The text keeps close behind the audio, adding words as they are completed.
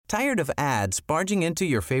Tired of ads barging into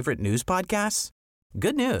your favorite news podcasts?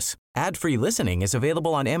 Good news. Ad-free listening is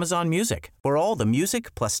available on Amazon Music for all the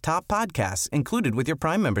music plus top podcasts included with your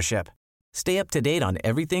Prime membership. Stay up to date on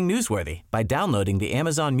everything newsworthy by downloading the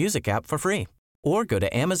Amazon Music app for free or go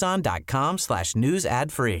to amazon.com/news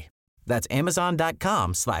ad free. That's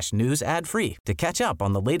amazon.com/news ad free to catch up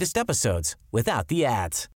on the latest episodes without the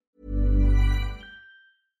ads.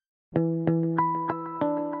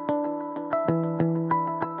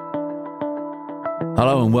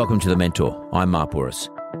 Hello and welcome to The Mentor. I'm Mark Boris.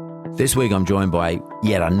 This week I'm joined by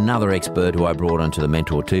yet another expert who I brought onto The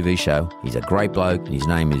Mentor TV show. He's a great bloke. His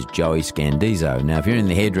name is Joey Scandizzo. Now, if you're in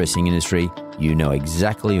the hairdressing industry, you know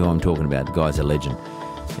exactly who I'm talking about. The guy's a legend.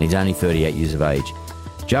 And he's only 38 years of age.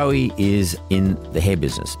 Joey is in the hair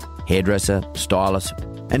business. Hairdresser, stylist.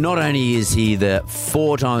 And not only is he the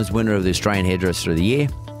 4 times winner of the Australian Hairdresser of the Year,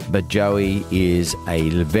 but Joey is a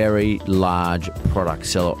very large product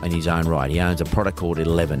seller in his own right. He owns a product called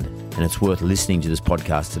 11, and it's worth listening to this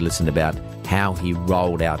podcast to listen about how he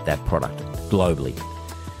rolled out that product globally.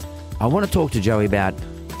 I want to talk to Joey about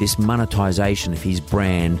this monetization of his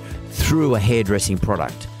brand through a hairdressing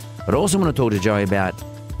product, but I also want to talk to Joey about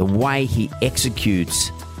the way he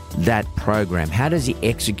executes that program. How does he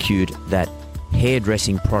execute that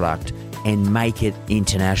hairdressing product and make it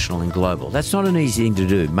international and global? That's not an easy thing to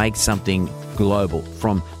do. Make something global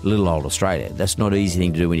from little old Australia. That's not an easy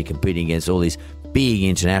thing to do when you're competing against all these big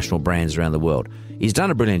international brands around the world. He's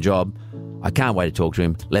done a brilliant job. I can't wait to talk to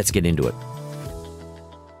him. Let's get into it.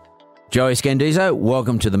 Joey Scandizzo,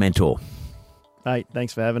 welcome to The Mentor. Hey,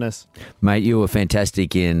 thanks for having us. Mate, you were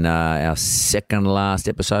fantastic in our second last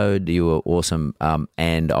episode. You were awesome.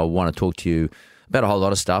 And I want to talk to you about a whole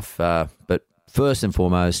lot of stuff. But first and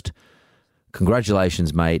foremost,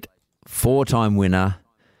 congratulations, mate. 4-time winner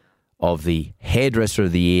of the Hairdresser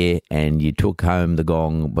of the Year, and you took home the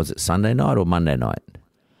gong, was it Sunday night or Monday night?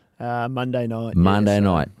 Monday night. Monday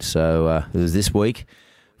night. So it was this week.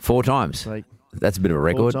 4 times. That's a bit of a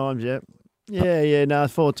record. 4 times, yeah. No,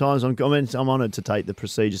 4 times. I'm honoured to take the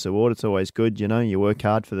prestigious award. It's always good, you know. You work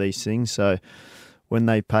hard for these things, so when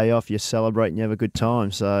they pay off, you celebrate and you have a good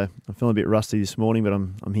time. So I'm feeling a bit rusty this morning, but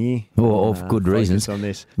I'm here. Well, for good reasons. On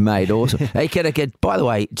this. Mate, awesome. Hey, by the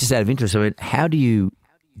way, just out of interest, I mean, how do you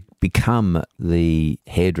become the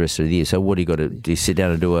Hairdresser of the Year? So what do you sit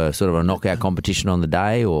down and do a sort of a knockout competition on the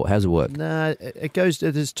day, or how's it work? No,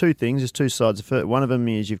 there's 2 things. There's 2 sides. One of them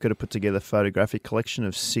is you've got to put together a photographic collection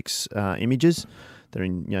of 6 images. They're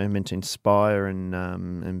meant to inspire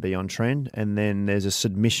and be on trend. And then there's a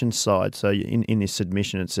submission side. So in this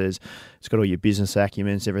submission, it says it's got all your business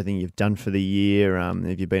acumen, everything you've done for the year.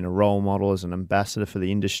 Have you been a role model as an ambassador for the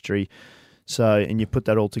industry? So, and you put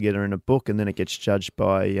that all together in a book, and then it gets judged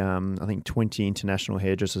by, I think, 20 international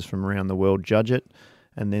hairdressers from around the world judge it.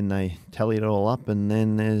 And then they tally it all up, and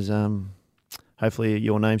then there's hopefully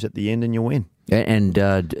your name's at the end and you win. And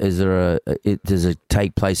does it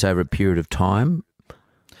take place over a period of time?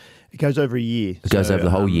 It goes over a year. It goes over the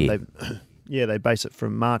whole year. They base it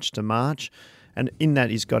from March to March. And in that,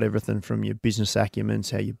 he's got everything from your business acumen,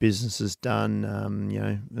 how your business is done.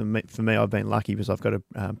 For me, I've been lucky because I've got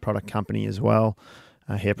a product company as well,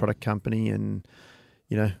 a hair product company, and,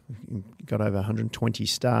 got over 120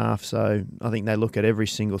 staff. So I think they look at every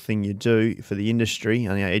single thing you do for the industry,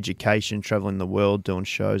 and education, traveling the world, doing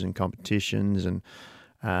shows and competitions, and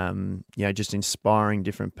just inspiring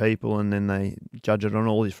different people, and then they judge it on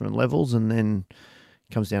all different levels, and then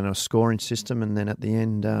it comes down to a scoring system, and then at the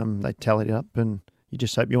end they tally it up, and you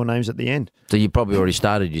just hope your name's at the end. So you probably already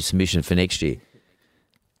started your submission for next year.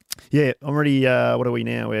 Yeah, I'm already. What are we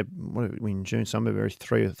now? We're in June, so I'm about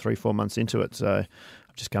 3-4 months into it. So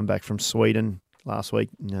I've just come back from Sweden last week.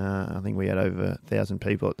 I think we had over 1,000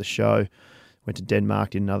 people at the show. Went to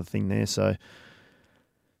Denmark, did another thing there. So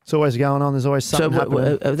it's always going on. There's always something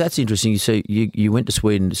happening. That's interesting. So you went to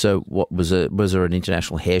Sweden. So what was there an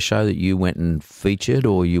international hair show that you went and featured,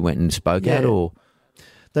 or you went and spoke at, or?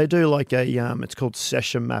 They do like a, it's called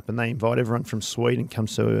Session Map, and they invite everyone from Sweden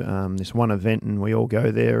comes to this one event, and we all go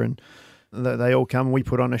there, and they all come. We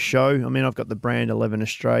put on a show. I mean, I've got the brand 11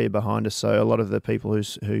 Australia behind us, so a lot of the people who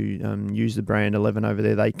use the brand 11 over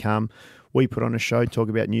there, they come. We put on a show, talk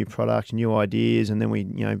about new products, new ideas, and then we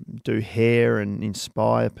do hair and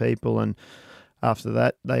inspire people. And after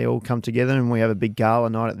that, they all come together, and we have a big gala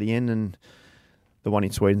night at the end. And the one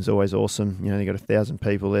in Sweden's always awesome. They got 1,000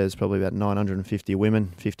 people there. There's probably about 950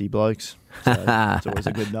 women, 50 blokes. So it's always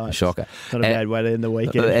a good night. Shocker. Not a bad way to end the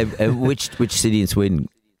weekend. Which city in Sweden?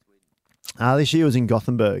 This year was in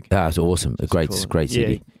Gothenburg. It's awesome. A great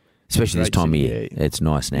city. Especially this Great time of city, year. yeah. It's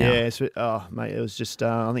nice now. Yeah, mate, it was just,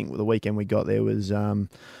 I think the weekend we got there was,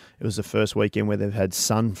 it was the first weekend where they've had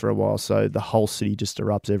sun for a while, so the whole city just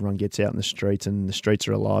erupts. Everyone gets out in the streets, and the streets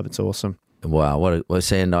are alive. It's awesome. Wow,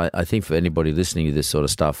 and I think for anybody listening to this sort of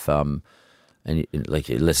stuff, and like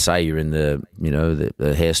let's say you're in the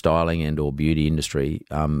hairstyling and or beauty industry,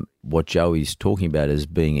 what Joey's talking about is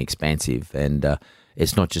being expansive, and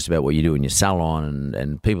it's not just about what you do in your salon.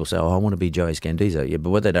 And people say, "Oh, I want to be Joey Scandizzo." Yeah, but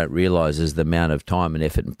what they don't realise is the amount of time and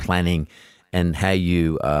effort and planning, and how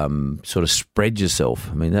you sort of spread yourself.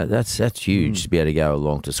 I mean, that's huge to be able to go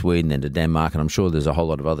along to Sweden and to Denmark, and I'm sure there's a whole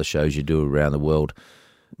lot of other shows you do around the world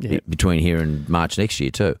between here and March next year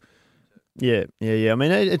too. Yeah. I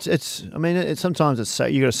mean, it's sometimes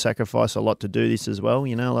you got to sacrifice a lot to do this as well.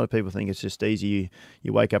 You know, a lot of people think it's just easy.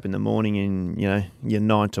 You wake up in the morning and you're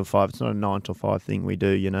 9 till 5. It's not a 9 till 5 thing we do.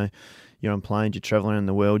 You know, you're on planes, you're traveling around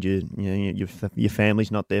the world. Your family's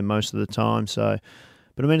not there most of the time. So,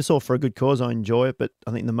 but I mean, it's all for a good cause. I enjoy it, but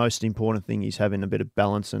I think the most important thing is having a bit of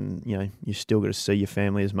balance, and you still got to see your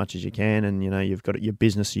family as much as you can, and you've got your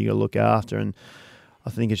business you got to look after, and I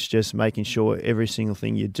think it's just making sure every single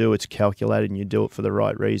thing you do, it's calculated and you do it for the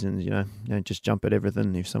right reasons. You don't just jump at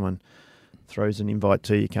everything. If someone throws an invite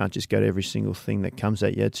to you, you can't just go to every single thing that comes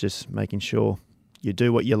at you. It's just making sure you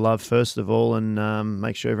do what you love first of all, and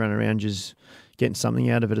make sure everyone around you's getting something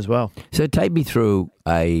out of it as well. So take me through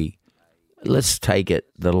let's take it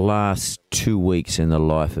the last 2 weeks in the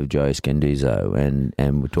life of Joey Scandizzo,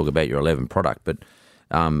 and we'll talk about your 11 product, but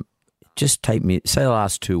just take me, say the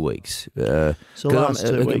last 2 weeks. Last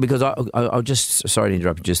 2 weeks. Because I'll just, sorry to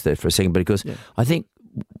interrupt you just there for a second, because I think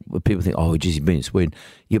people think, oh, geez, you've been in Sweden.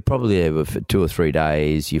 You're probably there for 2 or 3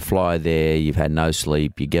 days. You fly there, you've had no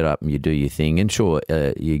sleep, you get up and you do your thing. And sure,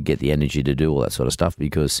 you get the energy to do all that sort of stuff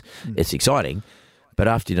because it's exciting. But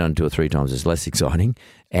after you've done 2 or 3 times, it's less exciting.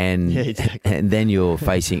 And and then you're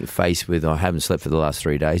faced with, I haven't slept for the last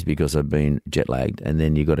 3 days because I've been jet lagged. And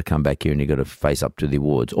then you've got to come back here and you've got to face up to the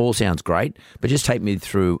awards. All sounds great, but just take me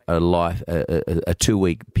through a 2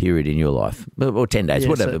 week period in your life, or 10 days,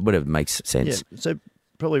 whatever makes sense. Yeah. So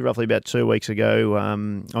probably roughly about 2 weeks ago, I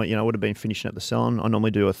would have been finishing at the salon. I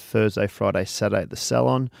normally do a Thursday, Friday, Saturday at the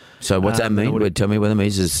salon. So what's that mean? Tell me what that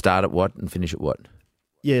means. Is start at what and finish at what?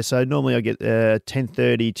 Yeah, so normally I get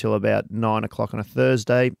 10:30 till about 9 o'clock on a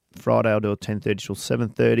Thursday. Friday I'll do a 10:30 till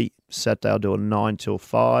 7:30. Saturday I'll do a 9 till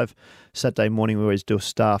 5. Saturday morning we always do a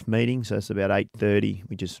staff meeting, so it's about 8:30.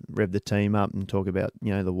 We just rev the team up and talk about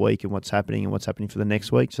the week and what's happening for the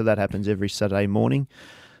next week. So that happens every Saturday morning.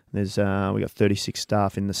 There's we got 36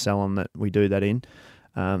 staff in the salon that we do that in.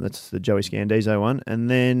 That's the Joey Scandizzo one, and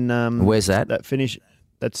then where's that?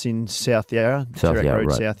 That's in South Yarra, South Yarra,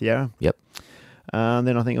 right. South Yarra. Yep.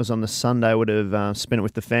 Then I think it was on the Sunday. I would have spent it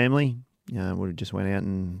with the family. Would have just went out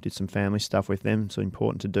and did some family stuff with them. So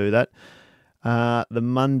important to do that. The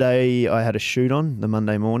Monday I had a shoot on the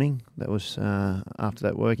Monday morning. That was after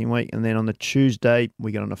that working week. And then on the Tuesday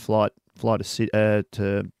we got on a flight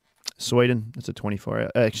to Sweden. It's a 24-hour.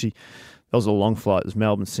 Actually, that was a long flight. It was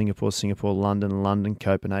Melbourne, Singapore, London, London,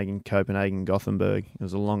 Copenhagen, Gothenburg. It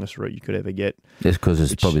was the longest route you could ever get. That's because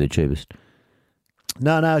it's probably the cheapest.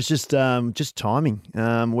 No, it's just timing.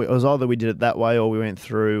 It was either we did it that way or we went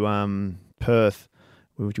through Perth.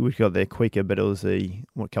 We got there quicker, but it was a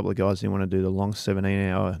couple of guys didn't want to do the long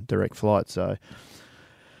 17-hour direct flight. So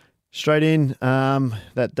straight in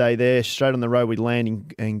that day there, straight on the road, we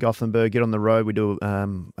land in Gothenburg, get on the road, we do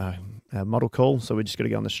a model call. So we just got to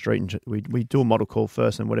go on the street and we do a model call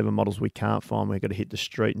first, and whatever models we can't find, we've got to hit the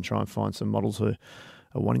street and try and find some models who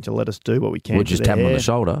are wanting to let us do what we can. We'll just tap them on the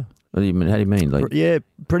shoulder. What do you mean? How do you mean? Like, yeah,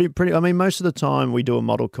 pretty. I mean, most of the time we do a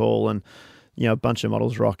model call and, a bunch of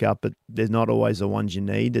models rock up, but they're not always the ones you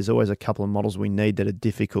need. There's always a couple of models we need that are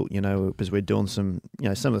difficult, because we're doing some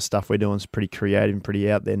of the stuff we're doing is pretty creative and pretty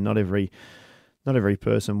out there. Not every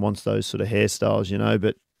person wants those sort of hairstyles,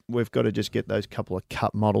 but we've got to just get those couple of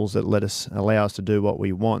cut models that allow us to do what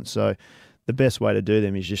we want. So the best way to do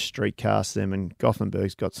them is just street cast them, and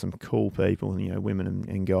Gothenburg's got some cool people, women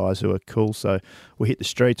and guys who are cool. So we hit the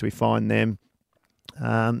streets, we find them.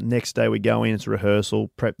 Next day we go in, it's a rehearsal,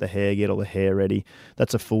 prep the hair, get all the hair ready.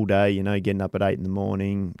 That's a full day, getting up at 8 in the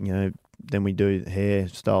morning, then we do the hair,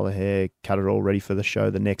 style the hair, cut it all ready for the show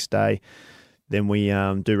the next day. Then we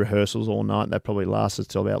do rehearsals all night. That probably lasts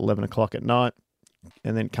until about 11 o'clock at night.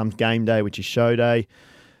 And then comes game day, which is show day.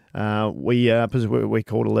 Because we're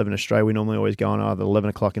called 11 Australia, we normally always go on either 11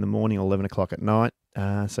 o'clock in the morning or 11 o'clock at night.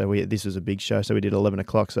 So this was a big show, so we did 11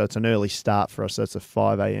 o'clock. So it's an early start for us. That's a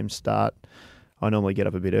 5 a.m. start. I normally get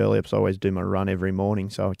up a bit earlier, so I always do my run every morning.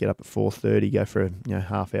 So I get up at 4:30, go for a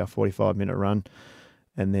half hour, 45-minute run.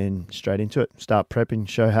 and then straight into it. Start prepping,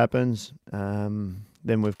 show happens.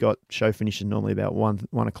 Then we've got show finishes normally about 1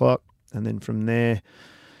 o'clock, and then from there,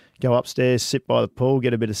 go upstairs, sit by the pool,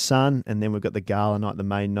 get a bit of sun, and then we've got the gala night, the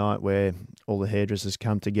main night, where all the hairdressers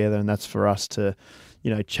come together, and that's for us to,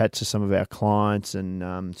 chat to some of our clients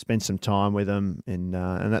and spend some time with them, and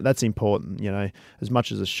that's important. As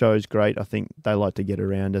much as the show's great, I think they like to get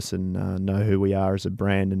around us and know who we are as a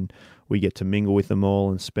brand, and we get to mingle with them all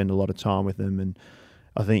and spend a lot of time with them. And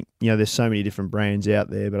I think, there's so many different brands out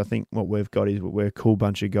there, but I think what we've got is we're a cool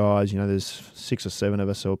bunch of guys. There's 6 or 7 of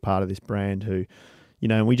us who are part of this brand who,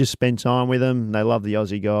 and we just spend time with them. They love the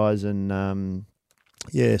Aussie guys, and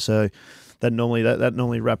so that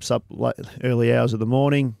normally wraps up early hours of the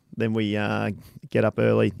morning. Then we get up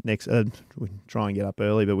early. We try and get up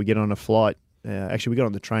early, but we get on a flight. Actually, we got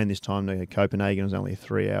on the train this time to Copenhagen. It was only a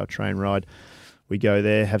 3-hour train ride. We go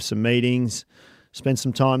there, have some meetings, spend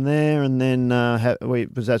some time there, and then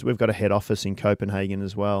we've got a head office in Copenhagen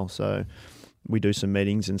as well. So we do some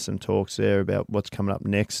meetings and some talks there about what's coming up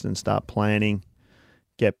next and start planning.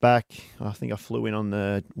 Get back. I think I flew in on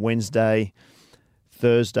the Wednesday.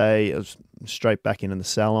 Thursday, I was straight back into the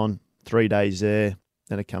salon. 3 days there.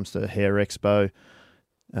 Then it comes to Hair Expo.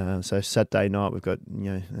 So Saturday night we've got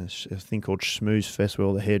a thing called Schmooze Fest where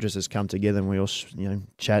all the hairdressers come together and we all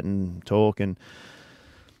chat and talk, and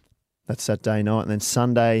that's Saturday night. And then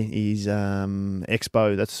Sunday is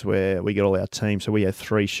Expo. That's where we get all our team. So we have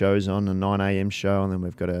 3 shows on, a 9 a.m. show, and then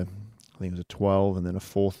we've got I think it was a 12 and then a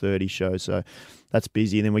 4:30 show. So that's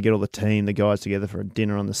busy. And then we get all the guys together for a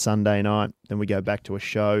dinner on the Sunday night. Then we go back to a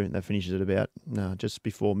show, and that finishes at about just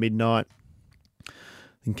before midnight.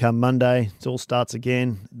 Then come Monday, it all starts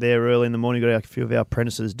again. There early in the morning, got a few of our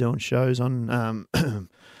apprentices doing shows on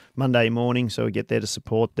Monday morning, so we get there to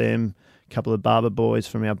support them. A couple of barber boys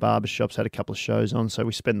from our barber shops had a couple of shows on, so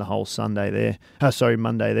we spend the whole Monday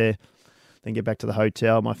there. Then get back to the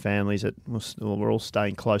hotel. My family's we're all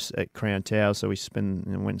staying close at Crown Tower, so we went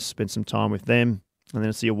and spent some time with them. And then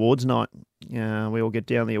it's the awards night. We all get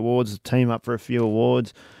down the awards, team up for a few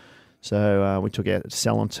awards. So we took out a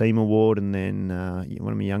Salon Team Award, and then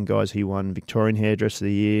one of my young guys, he won Victorian Hairdresser of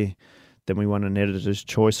the Year. Then we won an Editor's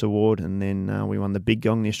Choice Award, and then we won the Big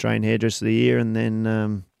Gong, the Australian Hairdresser of the Year. And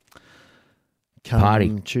then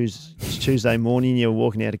Tuesday morning, you're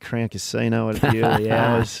walking out of Crown Casino at the early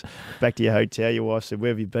hours, back to your hotel. Your wife said, "Where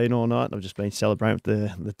have you been all night?" And I've just been celebrating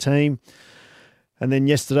with the team. And then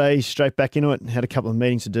yesterday, straight back into it. Had a couple of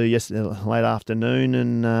meetings to do yesterday late afternoon,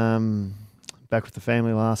 and back with the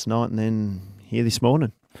family last night, and then here this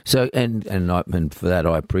morning. So, and for that,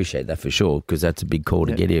 I appreciate that for sure, because that's a big call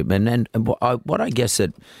to get here. And what I guess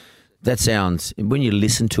that sounds, when you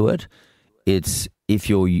listen to it, it's if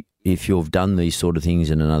you've done these sort of things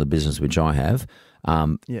in another business, which I have,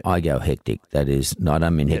 I go hectic. That is, I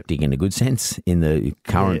don't mean hectic in a good sense, in the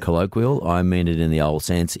current colloquial. I mean it in the old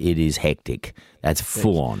sense. It is hectic. That's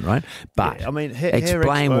full on, right? But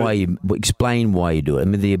explain why you do it. I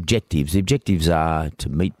mean, the objectives are to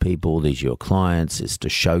meet people. These are your clients. It's to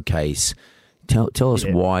showcase. Tell us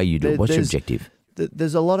why you do it. What's your objective?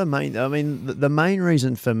 There's a lot of the main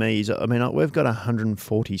reason for me is, we've got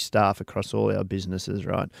 140 staff across all our businesses,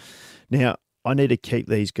 right? Now, I need to keep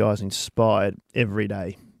these guys inspired every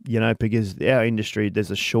day, because our industry,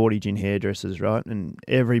 there's a shortage in hairdressers, right? And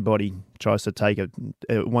everybody tries to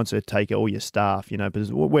wants to take all your staff,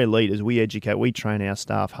 because we're leaders. We educate, we train our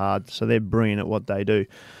staff hard, so they're brilliant at what they do.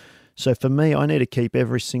 So for me, I need to keep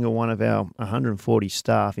every single one of our 140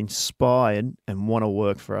 staff inspired and want to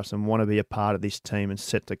work for us and want to be a part of this team and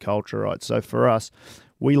set the culture right. So for us,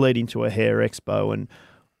 we lead into a hair expo, and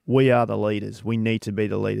we are the leaders. We need to be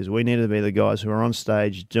the leaders. We need to be the guys who are on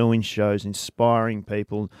stage doing shows, inspiring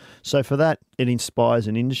people. So for that, it inspires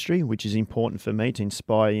an industry, which is important for me to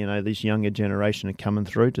inspire, this younger generation are coming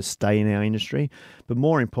through to stay in our industry. But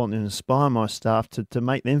more importantly, to inspire my staff to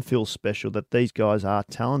make them feel special, that these guys are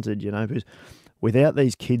talented, because without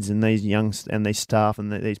these kids and these and these staff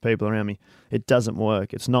and these people around me, it doesn't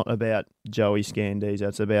work. It's not about Joey Scandizzo.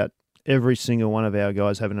 It's about every single one of our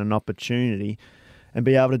guys having an opportunity and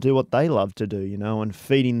be able to do what they love to do, and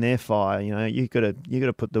feeding their fire. You got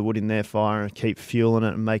to put the wood in their fire and keep fueling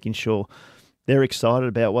it and making sure they're excited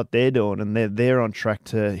about what they're doing and they're on track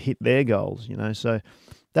to hit their goals. So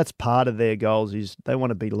that's part of their goals, is they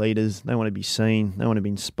want to be leaders, they want to be seen, they want to be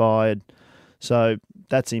inspired. So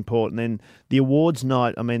that's important. Then the awards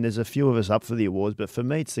night, there's a few of us up for the awards, but for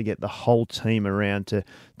me, it's to get the whole team around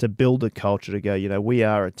to build a culture to go, we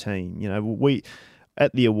are a team. We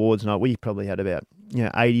at the awards night, we probably had about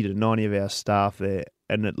 80 to 90 of our staff there,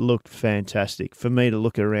 and it looked fantastic. For me to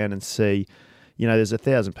look around and see, there's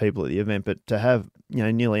 1,000 people at the event, but to have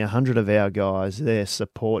nearly 100 of our guys there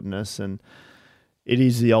supporting us, and it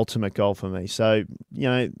is the ultimate goal for me. So,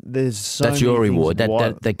 there's so That's many your things reward.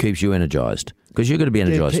 That keeps you energized, because you're going to be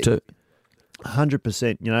energized too.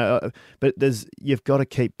 100%, but you've got to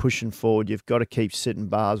keep pushing forward. You've got to keep setting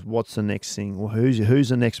bars. What's the next thing? Well, who's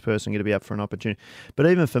the next person going to be up for an opportunity? But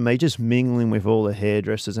even for me, just mingling with all the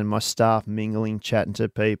hairdressers and my staff, chatting to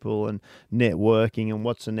people and networking, and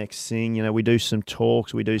what's the next thing? We do some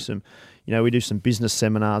talks. We do some business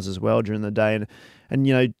seminars as well during the day.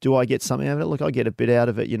 And do I get something out of it? Look, I get a bit out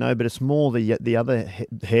of it, but it's more the other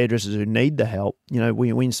hairdressers who need the help.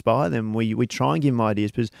 We inspire them. We try and give them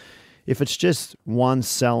ideas, because if it's just one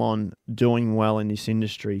salon doing well in this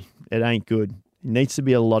industry, it ain't good. It needs to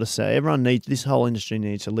be a lot of this whole industry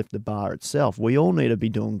needs to lift the bar itself. We all need to be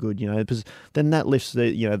doing good, because then that lifts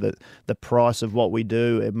the price of what we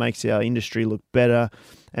do. It makes our industry look better,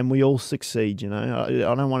 and we all succeed.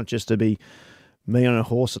 I don't want it just to be me on a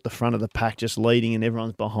horse at the front of the pack just leading and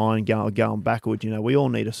everyone's behind going backwards. We all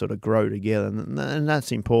need to sort of grow together, and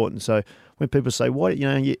that's important. So when people say, why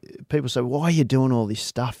are you doing all this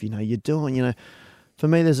stuff? You're doing, for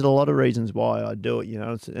me, there's a lot of reasons why I do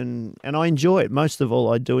it, and I enjoy it. Most of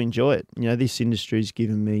all, I do enjoy it. This industry's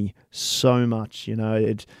given me so much,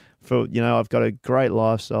 I've got a great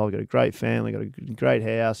lifestyle, I've got a great family, got a great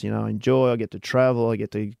house, I get to travel, I get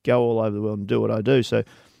to go all over the world and do what I do. So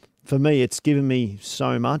for me, it's given me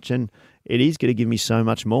so much, and it is going to give me so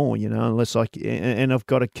much more, unless and I've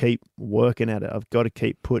got to keep working at it. I've got to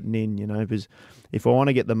keep putting in, because if I want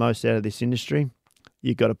to get the most out of this industry,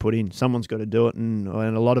 you've got to put in. Someone's got to do it, and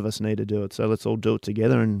a lot of us need to do it. So let's all do it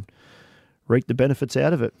together and reap the benefits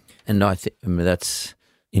out of it. And I think that's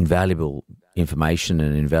invaluable information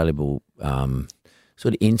and invaluable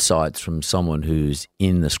sort of insights from someone who's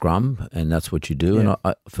in the scrum, and that's what you do. Yeah.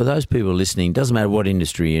 And for those people listening, doesn't matter what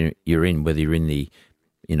industry you're in, whether you're in the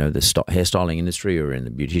hairstyling industry or in the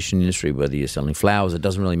beautician industry, whether you're selling flowers, it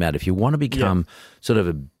doesn't really matter. If you want to become sort of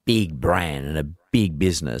a big brand and a big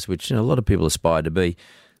business, which a lot of people aspire to be,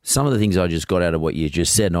 some of the things I just got out of what you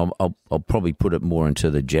just said, and I'll probably put it more into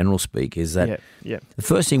the general speak, is that the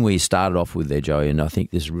first thing we started off with there, Joey, and I think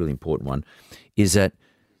this is a really important one, is that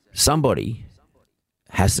somebody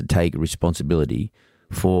has to take responsibility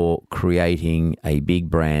for creating a big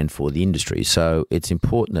brand for the industry. So it's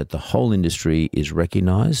important that the whole industry is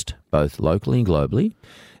recognised, both locally and globally.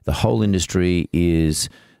 The whole industry is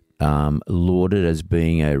lauded as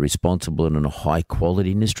being a responsible and a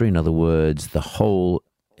high-quality industry. In other words, the whole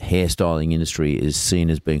hairstyling industry is seen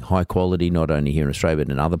as being high quality, not only here in Australia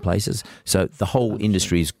but in other places. So the whole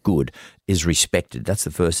industry is good, is respected. That's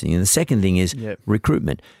the first thing. And the second thing is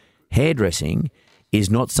recruitment. Hairdressing is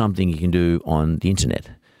not something you can do on the internet.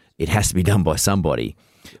 It has to be done by somebody,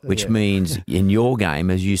 which means in your game,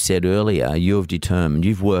 as you said earlier,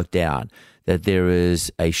 you've worked out that there is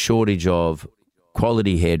a shortage of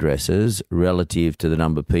quality hairdressers relative to the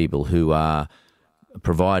number of people who are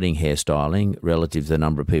providing hairstyling relative to the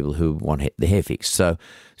number of people who want the hair fixed.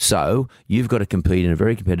 So you've got to compete in a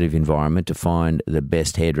very competitive environment to find the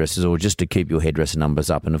best hairdressers, or just to keep your hairdresser numbers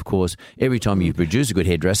up. And of course, every time you produce a good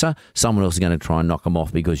hairdresser, someone else is going to try and knock them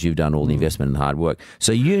off because you've done all the investment and the hard work.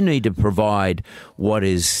 So you need to provide what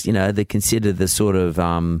is, considered the sort of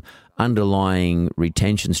underlying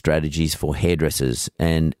retention strategies for hairdressers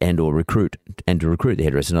and to recruit the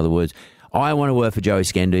hairdresser. In other words, I want to work for Joey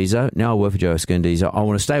Scandizzo. Now I work for Joey Scandizzo. I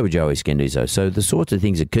want to stay with Joey Scandizzo. So the sorts of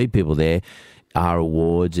things that keep people there are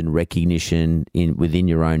awards and recognition within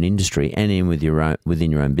your own industry and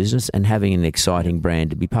within your own business, and having an exciting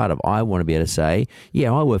brand to be part of. I want to be able to say,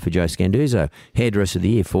 I work for Joey Scandizzo, Hairdresser of the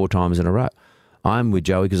Year 4 times in a row. I'm with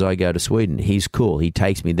Joey because I go to Sweden. He's cool. He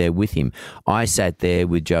takes me there with him. I sat there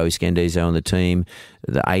with Joey Scandizzo on the team,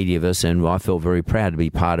 the 80 of us, and I felt very proud to be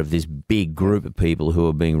part of this big group of people who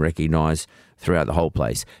are being recognised throughout the whole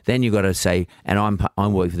place. Then you've got to say, and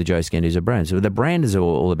I'm working for the Joey Scandizzo brand. So the brand is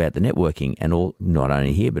all about the networking, and all, not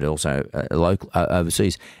only here but also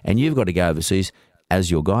overseas. And you've got to go overseas, as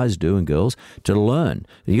your guys do and girls, to learn.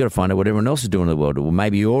 You've got to find out what everyone else is doing in the world. Well,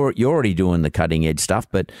 maybe you're already doing the cutting edge stuff,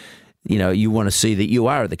 but you want to see that you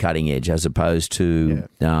are at the cutting edge as opposed to,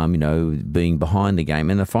 being behind the game.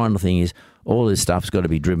 And the final thing is, all this stuff's got to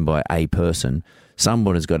be driven by a person.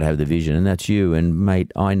 Someone has got to have the vision, and that's you. And,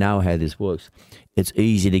 mate, I know how this works. It's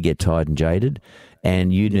easy to get tired and jaded,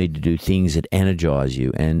 and you need to do things that energise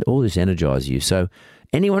you, and all this energises you. So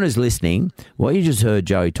anyone who's listening, what you just heard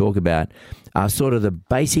Joey talk about are sort of the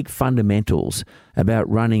basic fundamentals about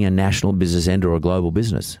running a national business or a global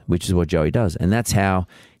business, which is what Joey does. And that's how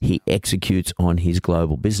he executes on his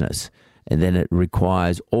global business. And then it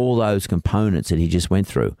requires all those components that he just went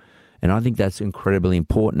through. And I think that's incredibly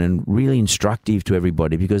important and really instructive to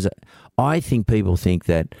everybody, because I think people think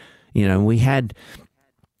that, we had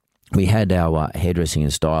our hairdressing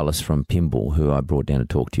and stylist from Pimble, who I brought down to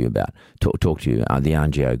talk to you about, talk to you, the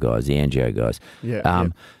Angio guys. Yeah.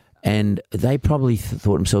 And they probably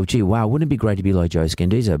thought to themselves, gee, wow, wouldn't it be great to be like Joey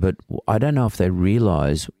Scandizzo? But I don't know if they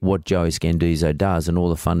realise what Joey Scandizzo does and all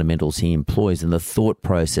the fundamentals he employs and the thought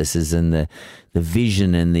processes and the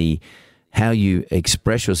vision and how you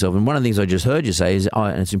express yourself. And one of the things I just heard you say is,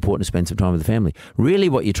 and it's important to spend some time with the family. Really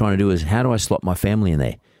what you're trying to do is, how do I slot my family in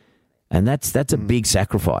there? And that's a big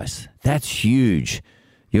sacrifice. That's huge.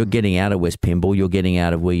 You're getting out of West Pimble. You're getting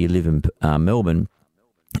out of where you live in Melbourne,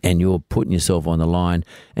 and you're putting yourself on the line,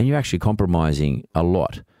 and you're actually compromising a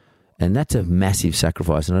lot. And that's a massive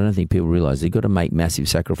sacrifice, and I don't think people realise you've got to make massive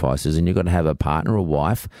sacrifices, and you've got to have a partner, a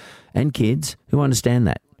wife, and kids who understand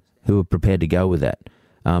that, who are prepared to go with that.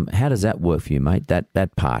 How does that work for you, mate,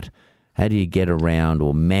 that part? How do you get around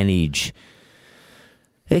or manage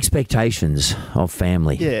expectations of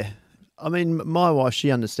family? Yeah. I mean, my wife,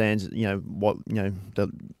 she understands,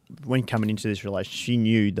 when coming into this relationship, she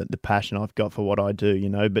knew that the passion I've got for what I do,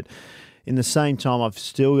 but in the same time, I've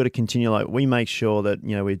still got to continue. Like, we make sure that,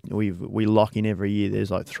 we lock in every year.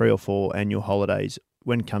 There's like 3 or 4 annual holidays.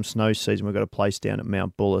 When it comes snow season, we've got a place down at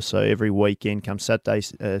Mount Buller. So every weekend, come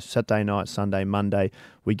Saturday night, Sunday, Monday,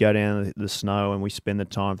 we go down to the snow and we spend the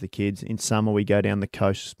time with the kids. In summer, we go down the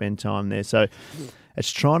coast, spend time there. So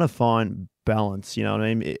it's trying to find balance, you know what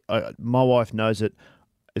I mean? My wife knows that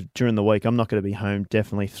during the week I'm not going to be home.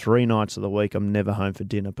 Definitely 3 nights of the week I'm never home for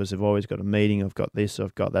dinner, because I've always got a meeting, I've got this,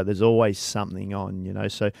 I've got that. There's always something on,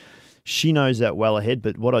 so she knows that well ahead.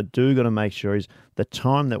 But what I do got to make sure is the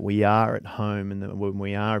time that we are at home and that when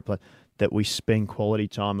we are at play, that we spend quality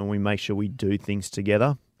time and we make sure we do things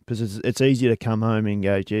together. Because it's easy to come home and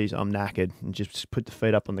go, geez, I'm knackered, and just put the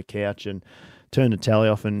feet up on the couch and turn the tally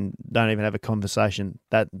off and don't even have a conversation.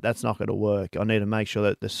 That's not going to work. I need to make sure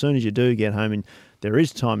that as soon as you do get home and there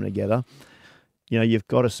is time together, you've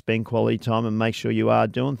got to spend quality time and make sure you are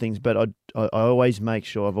doing things. But I always make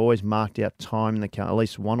sure, I've always marked out time in the calendar, at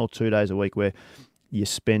least 1 or 2 days a week where you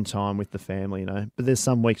spend time with the family, But there's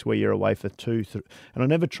some weeks where you're away for 2, 3, and I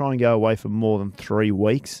never try and go away for more than 3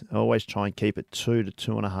 weeks. I always try and keep it 2 to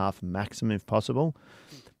 2.5 maximum if possible.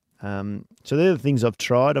 So they're the things I've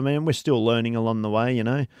tried. I mean, we're still learning along the way,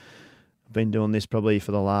 I've been doing this probably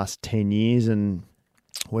for the last 10 years, and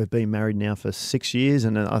we've been married now for 6 years,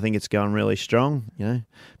 and I think it's going really strong,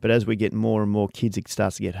 But as we get more and more kids, it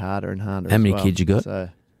starts to get harder and harder. How many kids you got? So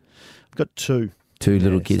I've got 2. 2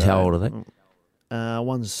 little kids. How old are they?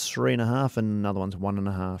 One's 3.5 and another one's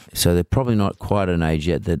 1.5. So they're probably not quite an age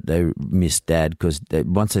yet that they miss dad, because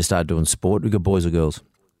once they start doing sport, we got boys or girls?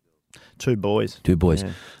 2 boys. 2 boys.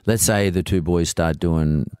 Yeah. Let's say the 2 boys start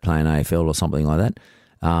playing AFL or something like that.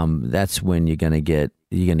 That's when you're going to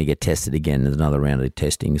get tested again. There's another round of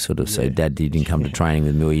testing, sort of. So, Dad, you didn't come to training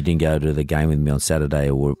with me, or you didn't go to the game with me on Saturday,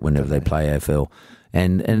 or whenever they play AFL,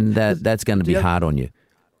 and that's going to be hard on you.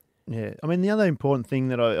 Yeah, I mean, the other important thing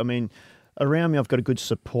that around me, I've got a good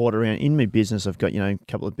support around. In my business, I've got, a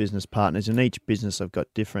couple of business partners. In each business, I've got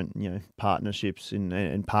different, partnerships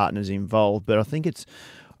and partners involved. But I think it's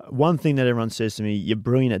one thing that everyone says to me, you're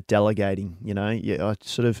brilliant at delegating, I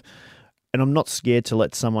sort of, and I'm not scared to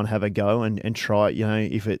let someone have a go and try it,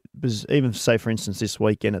 if it was, even say, for instance, this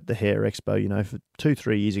weekend at the Hair Expo, for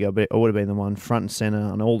 2-3 years ago, but I would have been the one front and centre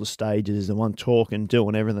on all the stages, the one talking,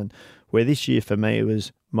 doing everything. Where this year for me, it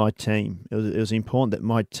was my team. It was important that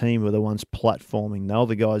my team were the ones platforming. They were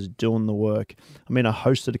the guys doing the work. I mean, I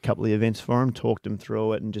hosted a couple of events for them, talked them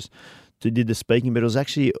through it, and just did the speaking. But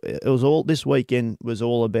this weekend was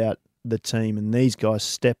all about the team and these guys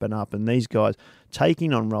stepping up and these guys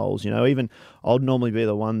taking on roles. Even I'd normally be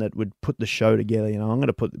the one that would put the show together. I'm going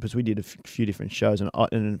to because we did a few different shows,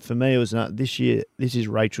 and for me it was this year. This is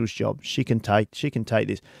Rachel's job. She can take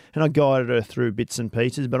this, and I guided her through bits and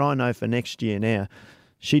pieces. But I know for next year now,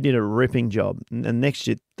 she did a ripping job, and next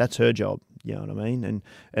year that's her job. You know what I mean?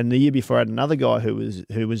 And the year before I had another guy who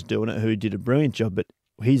was doing it, who did a brilliant job, but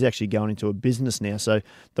he's actually going into a business now. So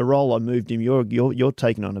the role I moved him, you're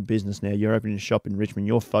taking on a business now. You're opening a shop in Richmond.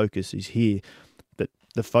 Your focus is here. But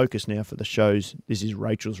the focus now for the shows, this is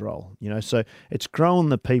Rachel's role. So it's growing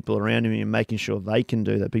the people around me and making sure they can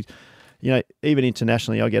do that. Because, even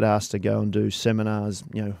internationally, I get asked to go and do seminars,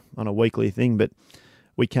 on a weekly thing, but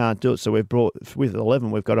we can't do it. So we've brought, with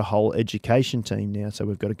 11, we've got a whole education team now. So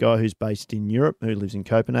we've got a guy who's based in Europe, who lives in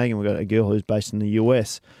Copenhagen. We've got a girl who's based in the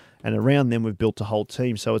US. And around them, we've built a whole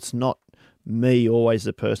team. So it's not me always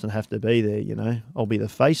the person have to be there, I'll be the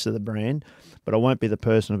face of the brand, but I won't be the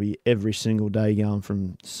person who'll be every single day going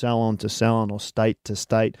from salon to salon or state to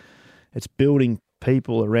state. It's building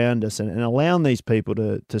people around us and allowing these people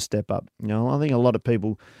to step up. I think a lot of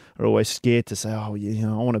people are always scared to say, oh,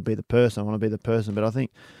 I want to be the person, but I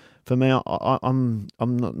think for me, I'm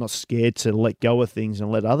not scared to let go of things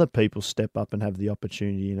and let other people step up and have the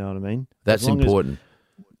opportunity, you know what I mean? That's important.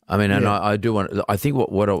 And I do want. I think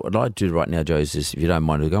what I'd like to do right now, Joe, is this, if you don't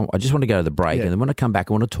mind, I just want to go to the break, and then when I come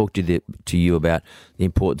back, I want to talk to you about the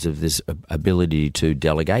importance of this ability to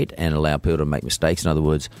delegate and allow people to make mistakes. In other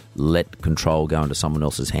words, let control go into someone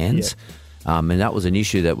else's hands. Yeah. And that was an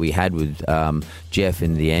issue that we had with Jeff out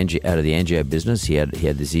of the Angio business. He had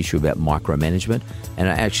this issue about micromanagement. And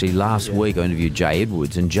actually last week I interviewed Jay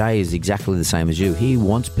Edwards, and Jay is exactly the same as you. He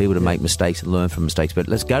wants people to make mistakes and learn from mistakes. But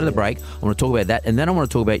let's go to the break. I want to talk about that, and then I want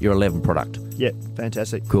to talk about your 11 product. Yeah,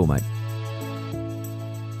 fantastic. Cool, mate.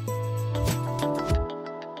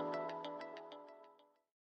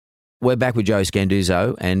 We're back with Joey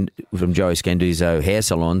Scandizzo, and from Joey Scandizzo Hair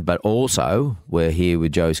Salon, but also we're here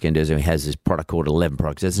with Joey Scandizzo, who has this product called 11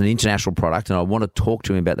 Products. It's an international product, and I want to talk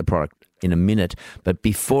to him about the product in a minute. But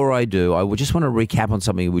before I do, I would just want to recap on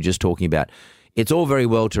something we were just talking about. It's all very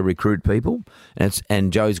well to recruit people,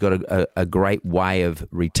 and Joey's got a great way of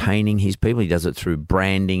retaining his people. He does it through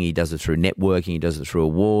branding, he does it through networking, he does it through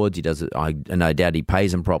awards, he does it, I no doubt he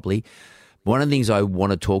pays them properly. One of the things I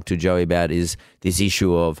want to talk to Joey about is this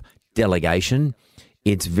issue of delegation.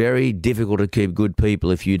 It's very difficult to keep good people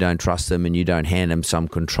if you don't trust them and you don't hand them some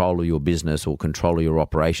control of your business or control of your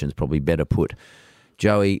operations, probably better put.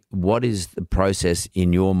 Joey, what is the process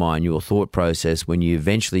in your mind, your thought process, when you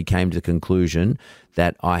eventually came to the conclusion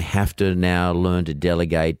that I have to now learn to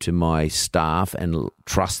delegate to my staff and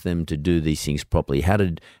trust them to do these things properly?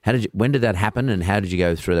 When did that happen, and how did you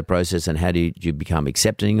go through the process, and how did you become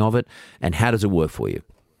accepting of it, and how does it work for you?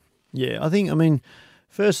 Yeah, I mean,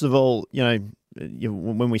 first of all,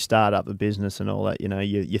 when we start up a business and all that,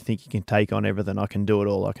 you think you can take on everything. I can do it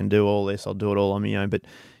all. I can do all this. I'll do it all on my own. But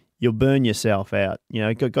you'll burn yourself out.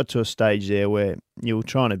 Got to a stage there where you were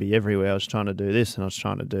trying to be everywhere. I was trying to do this and I was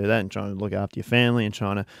trying to do that and trying to look after your family and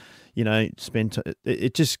trying to, spend.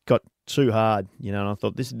 It just got too hard, and I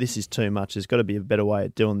thought this is too much. There's got to be a better way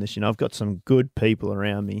of doing this. I've got some good people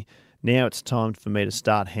around me. Now it's time for me to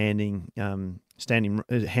start handing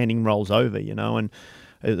roles over, and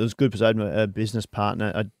it was good because I had a business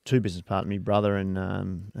partner, two business partners, my brother and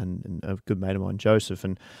a good mate of mine, Joseph,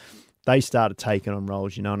 and they started taking on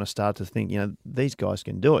roles, and I started to think, these guys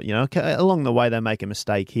can do it, Okay, along the way they make a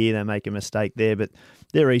mistake here, they make a mistake there, but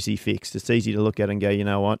they're easy fixed. It's easy to look at and go, you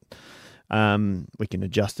know what, we can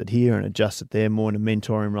adjust it here and adjust it there, more in a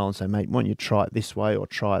mentoring role and say, mate, why don't you try it this way or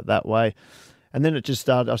try it that way? And then I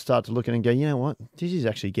started to look at it and go, you know what, this is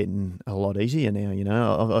actually getting a lot easier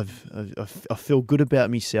now, I feel good about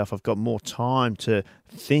myself. I've got more time to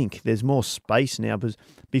think. There's more space now, because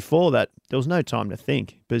before that, there was no time to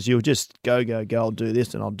think, because you'll just go, I'll do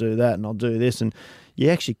this and I'll do that and I'll do this. And you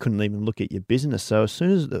actually couldn't even look at your business. So as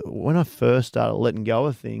soon as, when I first started letting go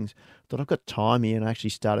of things, I thought I've got time here, and I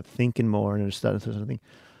actually started thinking more, and I started to think,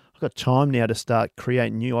 got time now to start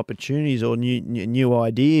creating new opportunities or new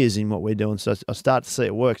ideas in what we're doing. So I start to see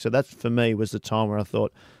it work. So that, for me, was the time where I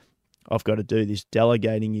thought, I've got to do this.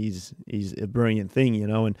 Delegating is a brilliant thing,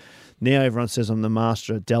 And now everyone says I'm the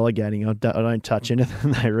master of delegating. I don't touch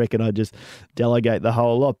anything. They reckon I just delegate the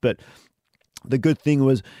whole lot. But the good thing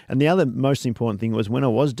was, and the other most important thing was, when I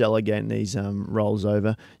was delegating these roles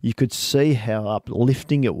over, you could see how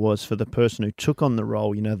uplifting it was for the person who took on the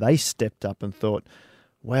role. They stepped up and thought,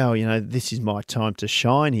 wow, this is my time to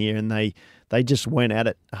shine here. And they just went at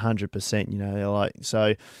it 100%,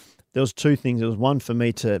 so there was two things. There was one for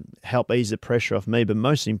me to help ease the pressure off me, but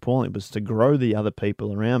most importantly was to grow the other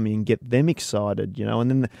people around me and get them excited, and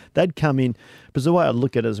then they'd come in. Because the way I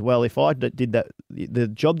look at it as well, if I did that, the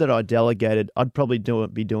job that I delegated, I'd probably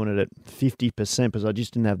be doing it at 50% because I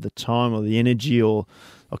just didn't have the time or the energy, or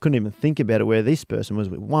I couldn't even think about it. Where this person was,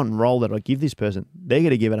 with one role that I give this person, they're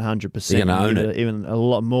going to give it 100%. They're going to own it. Even a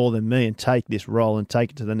lot more than me, and take this role and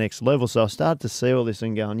take it to the next level. So I started to see all this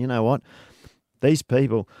and going, you know what? These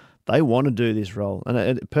people, they want to do this role. And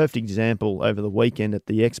a perfect example over the weekend at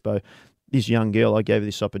the expo, this young girl, I gave her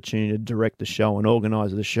this opportunity to direct the show and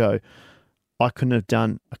organise the show. I couldn't have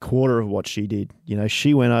done a quarter of what she did.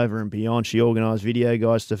 She went over and beyond. She organised video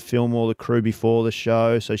guys to film all the crew before the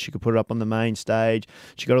show so she could put it up on the main stage.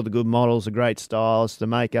 She got all the good models, the great stylists, the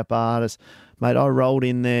makeup artists. Mate, I rolled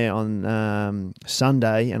in there on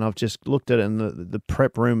Sunday, and I've just looked at it, and the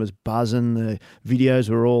prep room was buzzing. The videos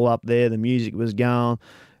were all up there. The music was going.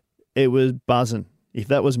 it was buzzing. If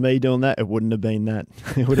that was me doing that, it wouldn't have been that.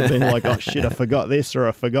 It would have been like, oh, shit, I forgot this or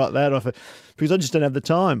I forgot that. Because I just didn't have the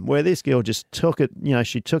time. Where this girl just took it,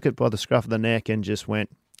 she took it by the scruff of the neck and just went,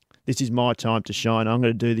 this is my time to shine. I'm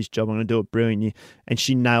going to do this job. I'm going to do it brilliantly. And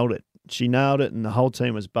she nailed it. She nailed it, and the whole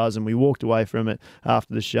team was buzzing. We walked away from it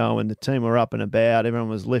after the show, and the team were up and about. Everyone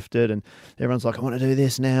was lifted, and everyone's like, I want to do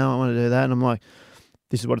this now. I want to do that. And I'm like,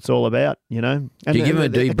 this is what it's all about, And do you give them a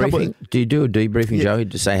debriefing? Do you do a debriefing, Yeah. Joey,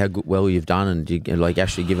 to say how well you've done, and do you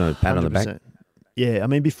actually give them a pat on the back? 100%. Yeah, I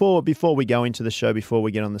mean, before we go into the show, before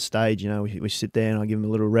we get on the stage, we sit there and I give them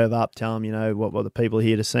a little rev up, tell them, what the people are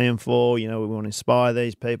here to see them for. We want to inspire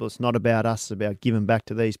these people. It's not about us. It's about giving back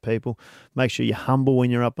to these people. Make sure you're humble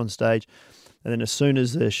when you're up on stage. And then as soon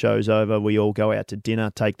as the show's over, we all go out to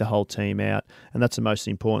dinner, take the whole team out. And that's the most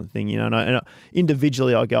important thing, And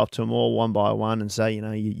individually, I go up to them all one by one and say,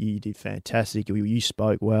 you did fantastic. You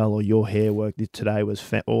spoke well, or your hair work today was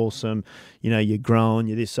awesome. You're growing,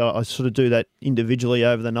 you're this. So I sort of do that individually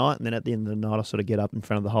over the night. And then at the end of the night, I sort of get up in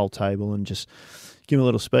front of the whole table and just give them a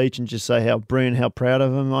little speech and just say how brilliant, how proud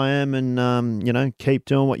of them I am. And, keep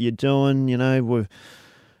doing what you're doing. We've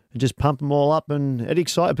just pump them all up and it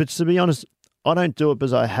excites. But to be honest, I don't do it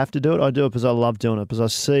because I have to do it. I do it because I love doing it.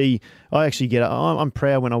 Because I'm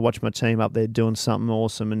proud when I watch my team up there doing something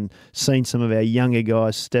awesome and seeing some of our younger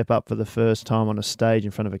guys step up for the first time on a stage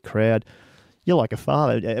in front of a crowd. You're like a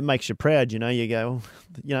father. It makes you proud, You go,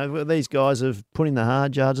 these guys have put in the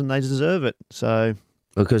hard yards and they deserve it. So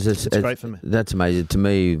because it's great for me. That's amazing. To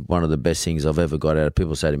me, one of the best things I've ever got out of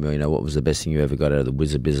people say to me, what was the best thing you ever got out of the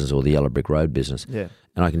Wizard business or the Yellow Brick Road business? Yeah.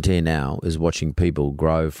 And I can tell you now is watching people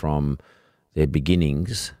grow from their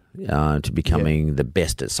beginnings to becoming the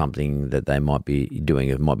best at something that they might be doing.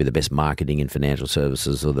 It might be the best marketing in financial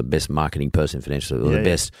services, or the best marketing person in financial services, or the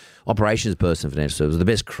best operations person in financial services, or the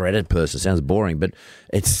best credit person. It sounds boring, but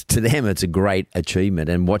it's to them it's a great achievement,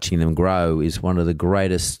 and watching them grow is one of the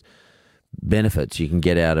greatest benefits you can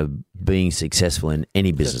get out of being successful in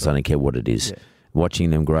any business. I don't care what it is. Yeah. Watching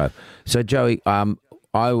them grow. So Joey, I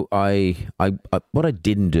what I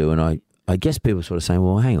didn't do, and I guess people sort of saying,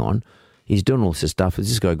 well, hang on. He's doing all this stuff. Has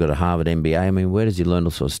this guy got a Harvard MBA? I mean, where does he learn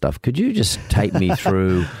all sorts of stuff? Could you just take me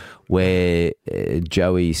through where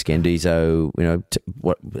Joey Scandizzo,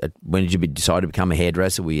 when did you decide to become a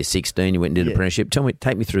hairdresser? Were you 16? You went and did an apprenticeship?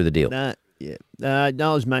 Take me through the deal. I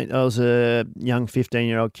was a young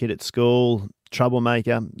 15-year-old kid at school,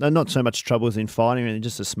 troublemaker. Not so much trouble as in fighting,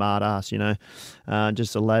 just a smart ass,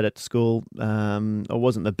 just a lad at school. I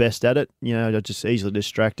wasn't the best at it. I just easily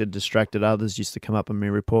distracted others. Used to come up on my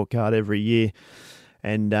report card every year.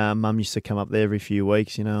 And Mum used to come up there every few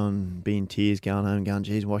weeks, and be in tears going home going,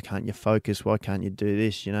 geez, why can't you focus? Why can't you do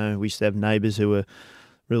this? We used to have neighbours who were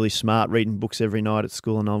really smart, reading books every night at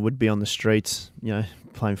school, and I would be on the streets,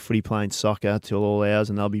 playing footy, playing soccer till all hours,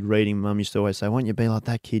 and they'll be reading. Mum used to always say, why don't you be like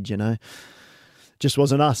that kid, Just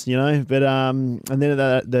wasn't us, But and then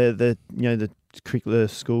the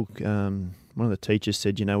school, one of the teachers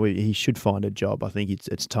said, he should find a job. I think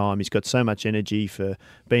it's time. He's got so much energy for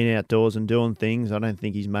being outdoors and doing things. I don't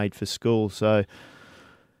think he's made for school. So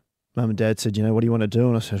Mum and Dad said, what do you want to do?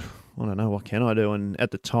 And I said, I don't know, what can I do? And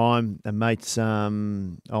at the time, a mate's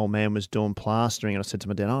old man was doing plastering, and I said to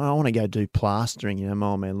my dad, I want to go do plastering. My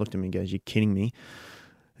old man looked at me and goes, you're kidding me.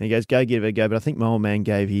 And he goes, go give it a go. But I think my old man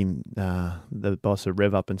gave him, the boss, a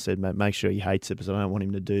rev up and said, mate, make sure he hates it because I don't want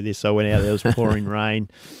him to do this. So I went out there, it was pouring rain,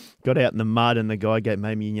 got out in the mud, and the guy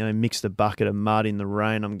made me, mixed a bucket of mud in the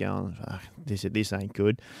rain. I'm going, this ain't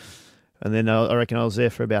good. And then I reckon I was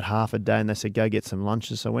there for about half a day, and they said, go get some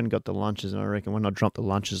lunches. So I went and got the lunches, and I reckon when I dropped the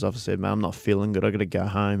lunches off, I said, man, I'm not feeling good. I got to go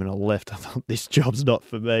home. And I left. I thought, this job's not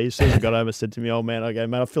for me. As soon as I got home, I said to my old man, I go,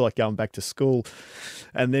 man, I feel like going back to school.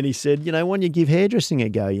 And then he said, why don't you give hairdressing a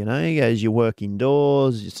go? He goes, you work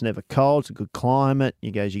indoors. It's never cold. It's a good climate.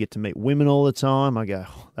 He goes, you get to meet women all the time. I go,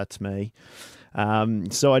 that's me.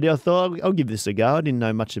 So I thought I'll give this a go. I didn't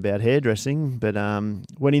know much about hairdressing, but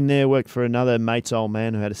went in there, worked for another mate's old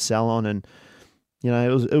man who had a salon, and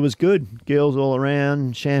it was good. Girls all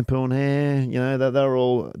around, shampooing hair. They were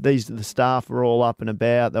all the staff were all up and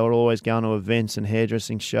about. They were always going to events and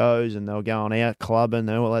hairdressing shows, and they were going out clubbing.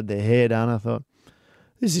 They all had their hair done. I thought,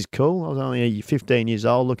 this is cool. I was only 15 years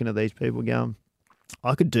old, looking at these people going,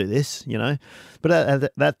 I could do this, But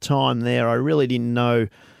at that time there, I really didn't know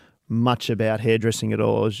much about hairdressing at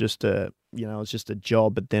all. It was just a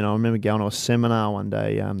job. But then I remember going to a seminar one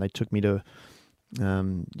day. They took me to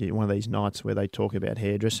one of these nights where they talk about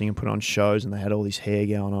hairdressing and put on shows, and they had all this hair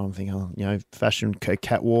going on. I'm thinking, fashion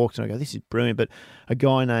catwalks, and I go, this is brilliant. But a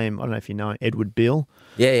guy named, I don't know if you know him, Edward Bill.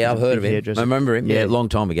 Yeah, I've heard of him. I remember him. Yeah, a long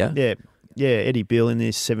time ago. Yeah. Eddie Bill in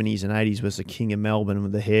his 70s and 80s was the king of Melbourne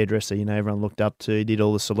with the hairdresser, everyone looked up to. He did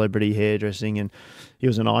all the celebrity hairdressing and he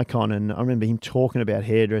was an icon. And I remember him talking about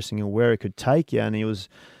hairdressing and where it could take you. And he was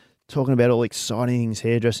talking about all the exciting things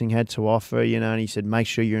hairdressing had to offer, and he said, make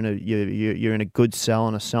sure you're in a good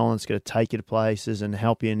salon, a salon that's going to take you to places and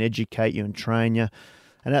help you and educate you and train you.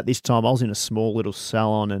 And at this time, I was in a small little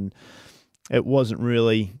salon and it wasn't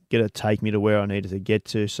really going to take me to where I needed to get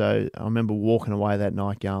to. So I remember walking away that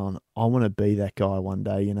night going, I want to be that guy one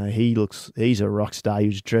day. He's a rock star. He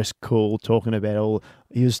was dressed cool, talking about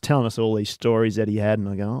he was telling us all these stories that he had. And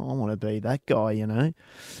I go, I want to be that guy,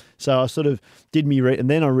 So I sort of did and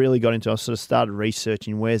then I really got into, I sort of started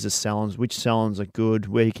researching where's the salons, which salons are good,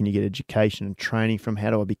 where can you get education and training from, how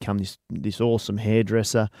do I become this awesome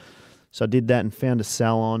hairdresser. So I did that and found a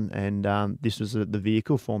salon, and this was the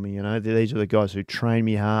vehicle for me. These are the guys who trained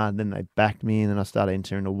me hard. Then they backed me, and then I started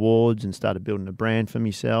entering awards and started building a brand for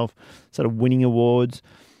myself. Started winning awards.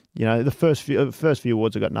 The first few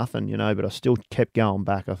awards I got nothing, but I still kept going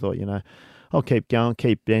back. I thought, I'll keep going,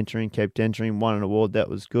 keep entering. Won an award, that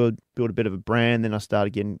was good. Built a bit of a brand. Then I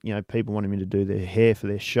started getting, people wanting me to do their hair for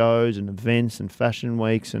their shows and events and fashion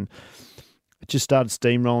weeks, and it just started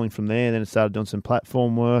steamrolling from there. Then it started doing some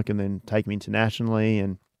platform work and then taking me internationally,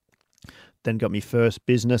 and then got me first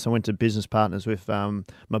business. I went to business partners with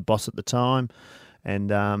my boss at the time,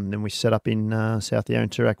 and then we set up in South Yarra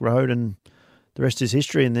and Toorak Road, and the rest is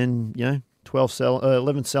history. And then,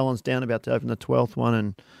 11 salons down, about to open the 12th one,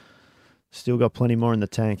 and still got plenty more in the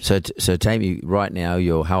tank. So Tammy, right now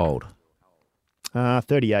you're how old?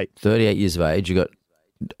 38. 38 years of age. You got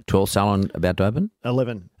 12 salon about to open?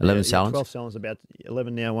 11. 11 salons? 12 salons, about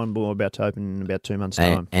 11 now, one more about to open in about 2 months'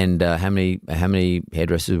 time. And how many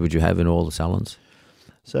hairdressers would you have in all the salons?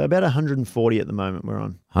 So about 140 at the moment we're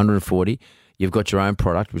on. 140. You've got your own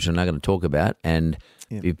product, which I'm now going to talk about. And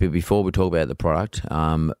before we talk about the product,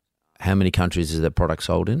 how many countries is the product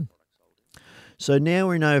sold in? So now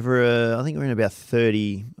we're in over, I think we're in about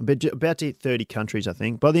 30, about to hit 30 countries, I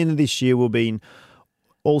think. By the end of this year, we'll be in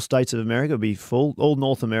all states of America will be full. All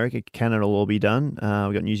North America, Canada will all be done.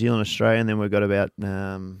 We've got New Zealand, Australia, and then we've got about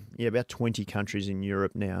 20 countries in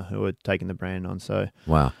Europe now who are taking the brand on. So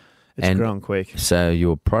wow, it's growing quick. So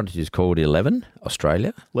your product is called 11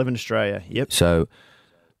 Australia? 11 Australia, yep. So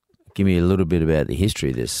give me a little bit about the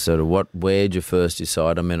history of this. Sort of where did you first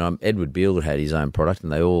decide? I mean, Edward Beale had his own product,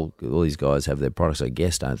 and all these guys have their products, I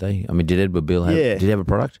guess, don't they? I mean, did Edward Beale did he have a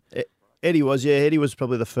product? Eddie was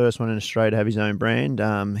probably the first one in Australia to have his own brand.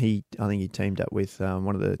 I think he teamed up with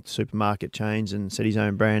one of the supermarket chains and set his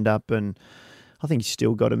own brand up, and I think he's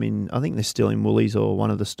still got them in. I think they're still in Woolies, or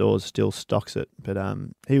one of the stores still stocks it. But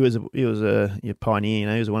he was a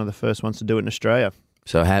pioneer. He was one of the first ones to do it in Australia.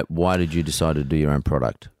 So why did you decide to do your own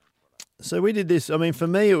product? So we did this. I mean, for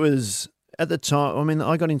me, it was at the time. I mean,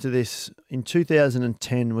 I got into this in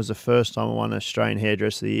 2010. Was the first time I won Australian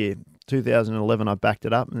Hairdresser of the Year. 2011, I backed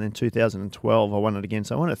it up, and then 2012, I won it again.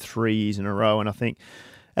 So I won it 3 years in a row, and I think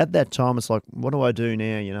at that time, it's like, what do I do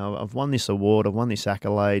now? I've won this award, I've won this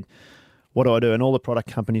accolade. What do I do? And all the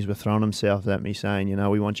product companies were throwing themselves at me saying,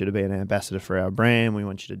 we want you to be an ambassador for our brand. We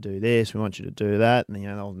want you to do this. We want you to do that. And,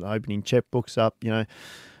 they're opening checkbooks up, And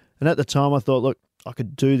at the time, I thought, look, I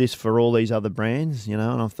could do this for all these other brands, and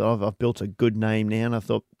I thought I've built a good name now, and I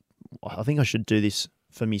thought, I think I should do this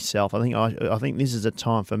for myself. I think this is a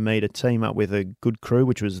time for me to team up with a good crew,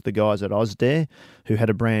 which was the guys at Osdare, who had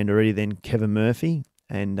a brand already then, Kevin Murphy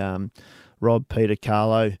and Rob, Peter,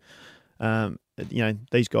 Carlo.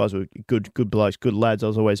 These guys were good blokes, good lads. I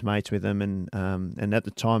was always mates with them, and at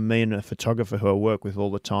the time, me and a photographer who I work with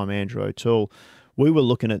all the time, Andrew O'Toole, we were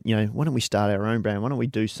looking at, why don't we start our own brand? Why don't we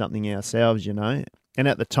do something ourselves, And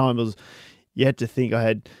at the time, you had to think I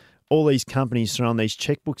had all these companies throwing these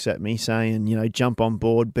checkbooks at me saying, jump on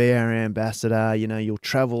board, be our ambassador, you'll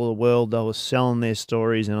travel the world. They were selling their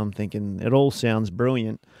stories, and I'm thinking, it all sounds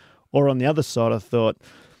brilliant. Or on the other side, I thought,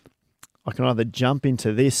 I can either jump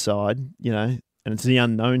into this side, and it's the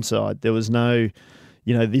unknown side. There was no,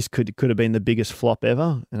 this could have been the biggest flop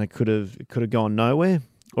ever, and it could have gone nowhere.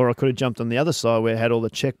 Or I could have jumped on the other side where I had all the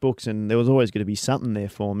checkbooks and there was always going to be something there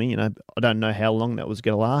for me. I don't know how long that was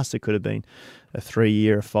going to last. It could have been a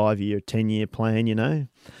 3-year, a 5-year, 10-year plan,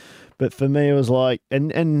 But for me, it was like,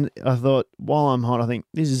 and I thought, while I'm hot, I think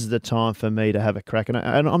this is the time for me to have a crack. And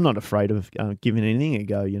I'm not afraid of giving anything a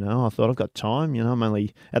go, I thought I've got time, I'm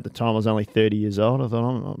only, at the time I was only 30 years old. I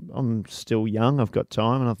thought I'm still young, I've got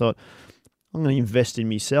time. And I thought, I'm going to invest in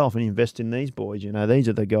myself and invest in these boys, These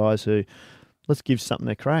are the guys who, let's give something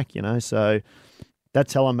a crack, So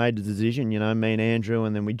that's how I made the decision, me and Andrew,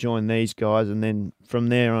 and then we joined these guys. And then from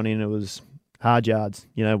there on in, it was hard yards.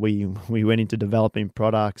 You know, we went into developing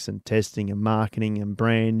products and testing and marketing and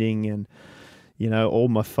branding, and you know, all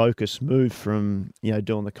my focus moved from, you know,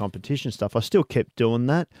 doing the competition stuff. I still kept doing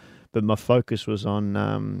that, but my focus was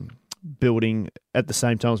on building, at the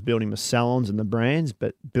same time I was building the salons and the brands,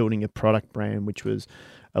 but building a product brand, which was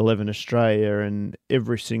 11 Australia, and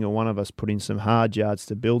every single one of us put in some hard yards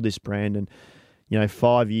to build this brand. And, you know,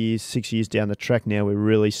 5 years, 6 years down the track now, we're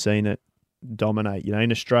really seeing it dominate. You know,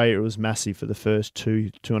 in Australia, it was massive for the first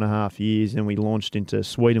 2.5 years, and we launched into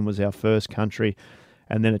Sweden was our first country,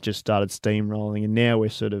 and then it just started steamrolling. And now we're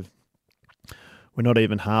not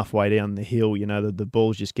even halfway down the hill. You know, the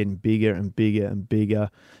ball's just getting bigger and bigger and bigger.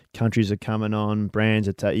 Countries are coming on, brands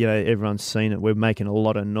are, you know, everyone's seen it. We're making a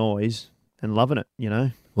lot of noise and loving it, you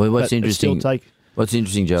know. Well, what's interesting, Joe,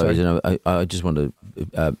 is, you know, I just want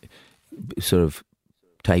to sort of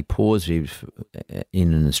take pause in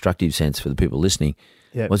an instructive sense for the people listening.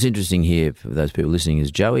 Yep. What's interesting here for those people listening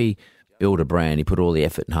is Joey built a brand. He put all the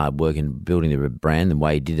effort and hard work in building the brand. The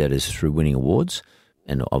way he did that is through winning awards.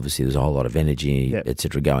 And obviously there's a whole lot of energy, et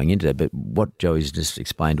cetera, going into that. But what Joey's just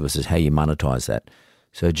explained to us is how you monetize that.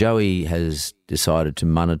 So Joey has decided to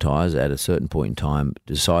monetize at a certain point in time,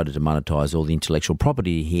 decided to monetize all the intellectual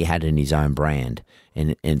property he had in his own brand.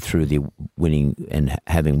 And through the winning and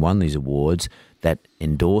having won these awards, that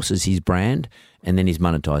endorses his brand, and then he's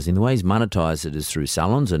monetizing. The way he's monetized it is through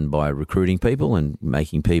salons and by recruiting people and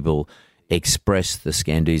making people express the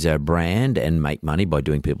Scandizzo brand and make money by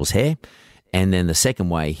doing people's hair. And then the second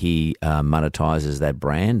way he monetizes that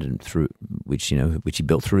brand, and through which he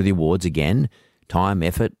built through the awards, again, time,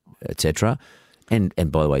 effort, etc., and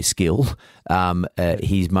by the way, skill.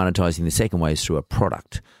 He's monetizing the second way is through a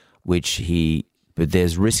product, but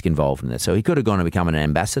there's risk involved in that. So he could have gone and become an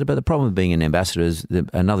ambassador, but the problem with being an ambassador is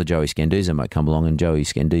another Joey Scandizzo might come along, and Joey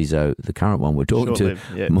Scandizzo, the current one we're talking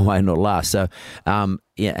to, might not last. So,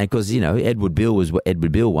 because, you know, Edward Beale was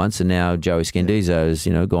Edward Beale once, and now Joey Scandizzo has,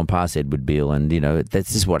 you know, gone past Edward Beale. And, you know,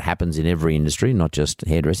 that's just what happens in every industry, not just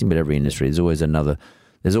hairdressing, but every industry.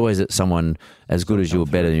 There's always someone as good as you or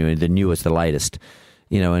better than you, the newest, the latest.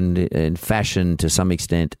 You know, and fashion to some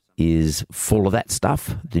extent is full of that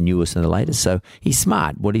stuff, the newest and the latest. So he's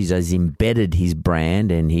smart. What he's embedded his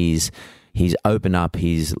brand, and he's opened up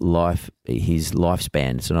his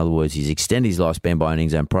lifespan. So in other words, he's extended his lifespan by owning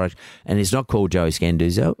his own product. And it's not called Joey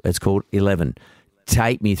Scandizzo, it's called 11.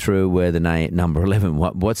 Take me through where the number 11,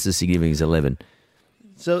 what's the significance of 11?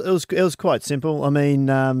 So it was quite simple. I mean,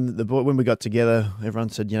 when we got together, everyone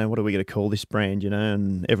said, you know, what are we going to call this brand, you know?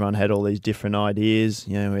 And everyone had all these different ideas.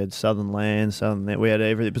 You know, we had Southern Land, we had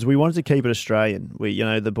everything, because we wanted to keep it Australian. You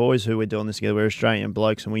know, the boys who were doing this together, we're Australian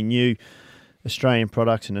blokes, and we knew Australian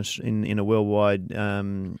products in a worldwide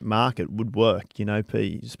market would work. You know,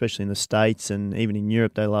 especially in the States and even in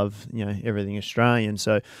Europe, they love, you know, everything Australian.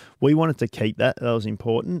 So we wanted to keep that. That was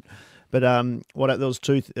important. But our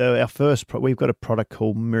first, we've got a product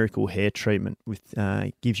called Miracle Hair Treatment, with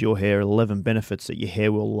gives your hair 11 benefits that your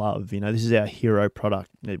hair will love. You know, this is our hero product.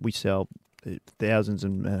 We sell thousands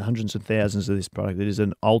and hundreds of thousands of this product. It is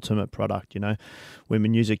an ultimate product. You know,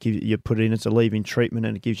 women use it. You put it in, it's a leave-in treatment,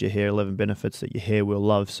 and it gives your hair 11 benefits that your hair will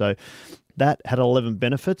love. So that had 11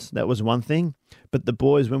 benefits. That was one thing. But the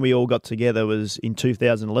boys, when we all got together, was in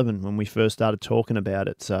 2011 when we first started talking about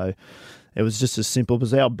it. So it was just as simple,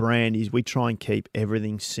 because our brand is, we try and keep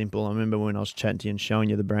everything simple. I remember when I was chatting to you and showing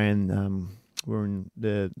you the brand, when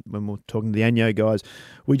we were talking to the Anyo guys,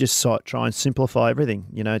 we just try and simplify everything.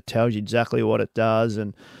 You know, it tells you exactly what it does,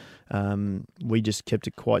 and we just kept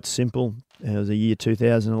it quite simple. It was the year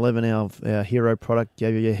 2011. Our hero product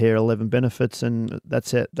gave your hair 11 benefits, and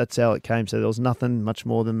that's it. That's how it came. So there was nothing much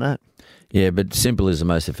more than that. Yeah, but simple is the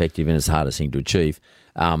most effective, and it's the hardest thing to achieve.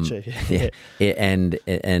 And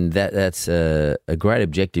that's a great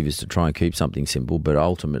objective, is to try and keep something simple, but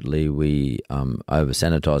ultimately we over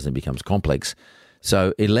sanitize and it becomes complex.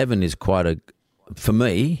 So 11 is for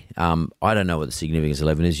me, I don't know what the significance of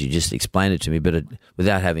 11 is. You just explained it to me, but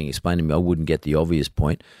without having explained it to me, I wouldn't get the obvious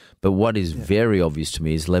point. But what is very obvious to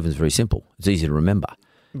me is 11 is very simple. It's easy to remember.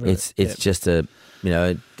 Right. It's just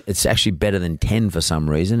it's actually better than 10 for some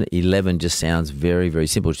reason. 11 just sounds very, very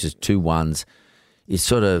simple. It's just two ones. It's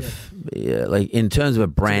sort of like, in terms of a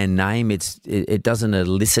brand name, it doesn't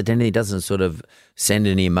elicit anything. It doesn't sort of send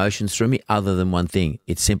any emotions through me other than one thing.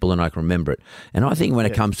 It's simple and I can remember it. And I think when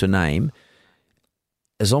it comes to a name,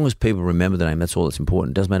 as long as people remember the name, that's all that's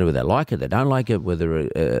important. It doesn't matter whether they like it, they don't like it, whether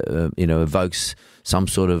it evokes some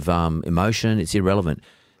sort of emotion. It's irrelevant.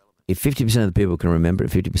 If 50% of the people can remember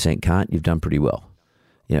it, 50% can't, you've done pretty well.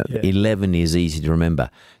 Yeah. 11 is easy to remember.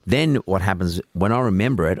 Then what happens, when I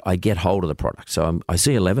remember it, I get hold of the product. So I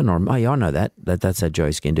see 11, or I know that's a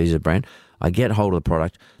Joey Scandizzo brand. I get hold of the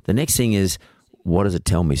product. The next thing is, what does it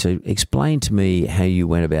tell me? So explain to me how you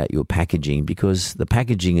went about your packaging, because the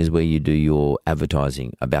packaging is where you do your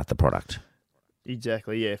advertising about the product.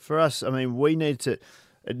 Exactly, yeah. For us, I mean,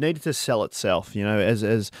 it needed to sell itself,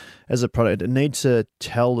 as a product. It needs to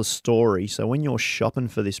tell the story. So when you're shopping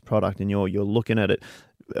for this product and you're looking at it,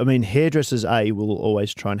 I mean, hairdressers will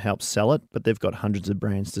always try and help sell it, but they've got hundreds of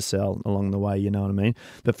brands to sell along the way, you know what I mean?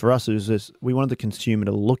 But for us, it was just, we wanted the consumer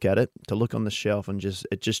to look at it, to look on the shelf, and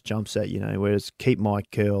it just jumps at, whereas keep my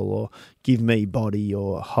curl or give me body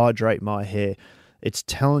or hydrate my hair. It's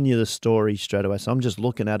telling you the story straight away. So I'm just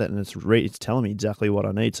looking at it and it's telling me exactly what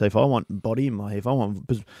I need. So if I want body in my hair,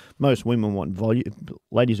 because most women want volume,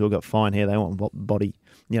 ladies who have got fine hair, they want body.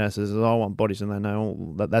 So I want bodies, and they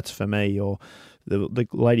know that's for me. Or the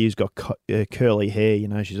lady who's got curly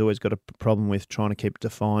hair, she's always got a problem with trying to keep it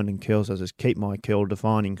defined and curls. So it says, keep my curl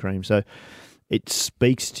defining cream. So it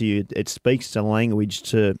speaks to you. It speaks to language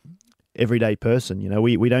to everyday person.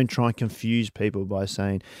 We don't try and confuse people by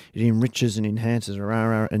saying it enriches and enhances,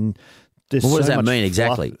 and there's what does so that much mean fluff.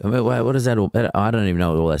 exactly? I mean, what does that all? I don't even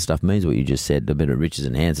know what all that stuff means. What you just said, a bit of enriches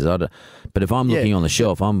and enhances. But if I'm looking on the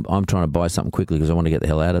shelf, I'm trying to buy something quickly because I want to get the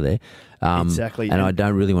hell out of there. Exactly, and I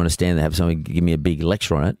don't really want to stand there and have someone give me a big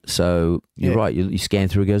lecture on it. So you're right. You scan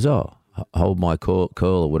through, it goes, hold my curl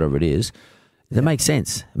or whatever it is. That makes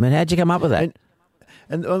sense. I mean, how'd you come up with that?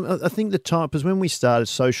 And I think the time, because when we started,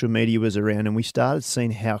 social media was around, and we started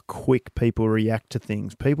seeing how quick people react to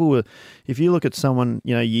things. People were, if you look at someone,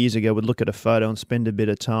 years ago would look at a photo and spend a bit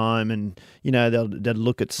of time, and they'd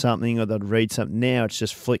look at something or they'd read something. Now it's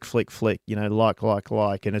just flick, like,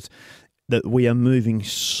 and it's that we are moving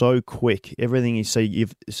so quick. Everything you see,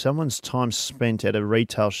 if someone's time spent at a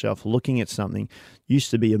retail shelf looking at something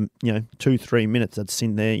used to be 2-3 minutes. They'd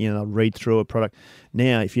sit there, they'll read through a product.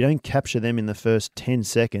 Now, if you don't capture them in the first 10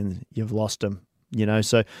 seconds, you've lost them.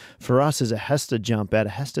 So for us, as it has to jump out,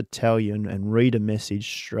 it has to tell you and read a message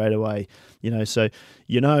straight away. So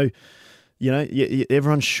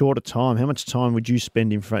everyone's short of time. How much time would you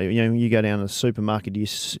spend in front? You go down to the supermarket.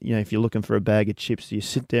 If you're looking for a bag of chips, do you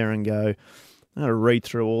sit there and go, I'm going to read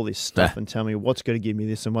through all this stuff and tell me what's going to give me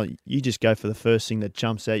this and what? You just go for the first thing that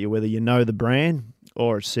jumps at you, whether you know the brand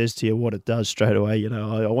or it says to you what it does straight away.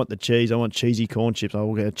 I want the cheese. I want cheesy corn chips. I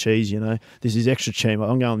will get cheese. This is extra cheese.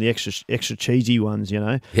 I'm going the extra cheesy ones. You're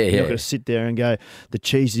not going to sit there and go, the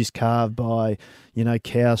cheese is carved by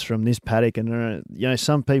cows from this paddock. And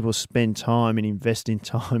some people spend time and invest in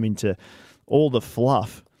time into all the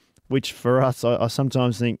fluff, which for us, I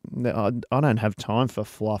sometimes think that I don't have time for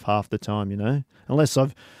fluff half the time. Unless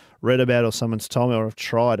I've read about it or someone's told me or I've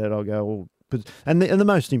tried it, I'll go, well. And the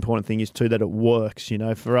most important thing is too that it works.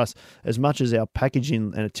 For us, as much as our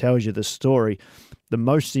packaging and it tells you the story, the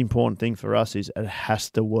most important thing for us is it has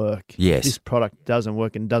to work. Yes. If this product doesn't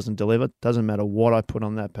work and doesn't deliver, it doesn't matter what I put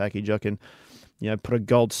on that package. I can, put a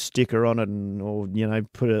gold sticker on it or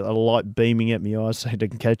put a light beaming at my eyes so to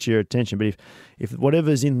catch your attention. But if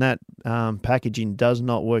whatever's in that packaging does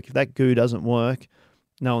not work, if that goo doesn't work,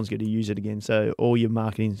 no one's going to use it again. So all your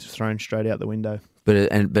marketing's thrown straight out the window. But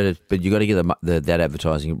you got to get that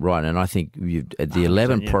advertising right, and I think the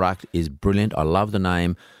 11 product is brilliant. I love the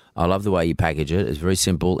name. I love the way you package it. It's very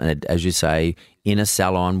simple, and as you say, in a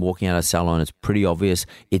salon, walking out of a salon, it's pretty obvious.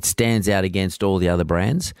 It stands out against all the other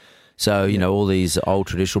brands. So, all these old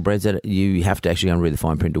traditional brands, that you have to actually go and read the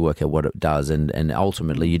fine print to work out what it does. And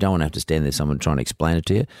ultimately, you don't want to have to stand there, someone trying to explain it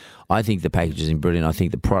to you. I think the packaging is brilliant. I think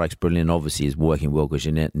the product's brilliant. Obviously, it's working well because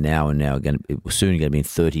you're soon going to be in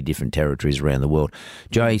 30 different territories around the world.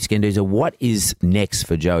 Joey Scandizzo, what is next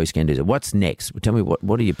for Joey Scandizzo? What's next? Tell me,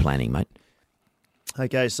 what are you planning, mate?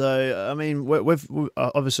 Okay, so, I mean,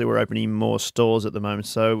 we're opening more stores at the moment.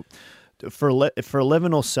 So for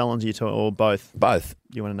 11 or salons, or both? Both.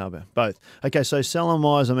 You want to know about both? Okay, so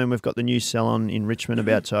salon-wise, I mean, we've got the new salon in Richmond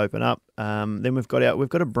about to open up. Then we've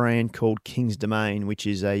got a brand called King's Domain, which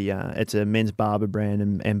is it's a men's barber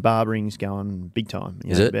brand, and barbering's going big time.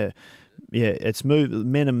 Is it? It's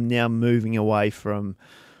men are now moving away from.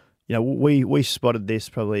 We spotted this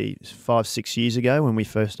probably 5-6 years ago when we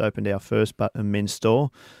first opened our first men's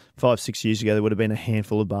store. 5-6 years ago, there would have been a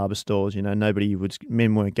handful of barber stores.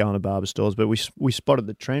 Men weren't going to barber stores, but we spotted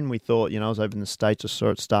the trend. We thought, I was over in the States, I saw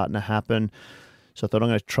it starting to happen. So I thought, I'm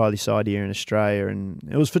going to try this idea in Australia. And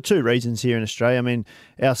it was for two reasons here in Australia. I mean,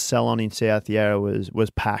 our salon in South Yarra was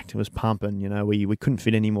packed. It was pumping. We couldn't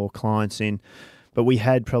fit any more clients in. But we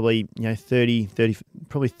had probably,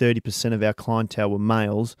 30% of our clientele were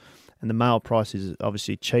males. and the male price is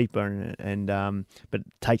obviously cheaper, but it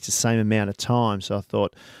takes the same amount of time. So I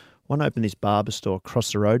thought, why not open this barber store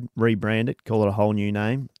across the road, rebrand it, call it a whole new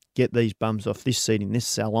name, get these bums off this seat in this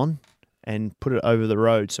salon, and put it over the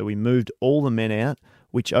road. So we moved all the men out,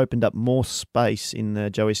 which opened up more space in the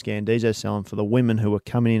Joey Scandizzo salon for the women who were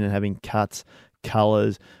coming in and having cuts,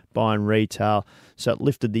 colours, buying retail. So it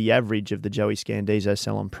lifted the average of the Joey Scandizzo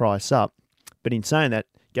salon price up. But in saying that,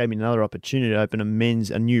 gave me another opportunity to open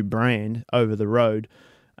a new brand over the road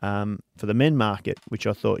for the men market, which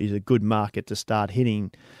I thought is a good market to start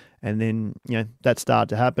hitting. And then, that started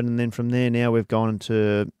to happen. And then from there, now we've gone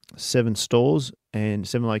into 7 stores and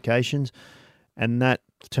 7 locations. And that,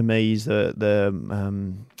 to me, is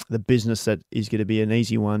the business that is going to be an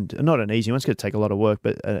easy one. Not an easy one, it's going to take a lot of work,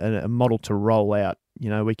 but a model to roll out.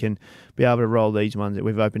 We can be able to roll these ones.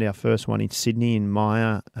 We've opened our first one in Sydney in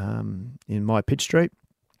Maya Pitt Street.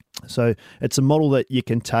 So it's a model that you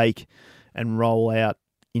can take and roll out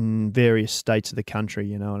in various states of the country,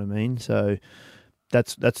 you know what I mean? So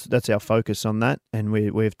that's our focus on that, and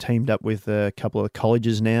we've teamed up with a couple of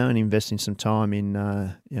colleges now and investing some time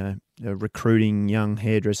in recruiting young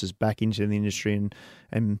hairdressers back into the industry,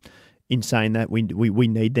 and in saying that we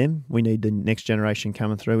need them, we need the next generation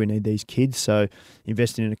coming through, we need these kids. So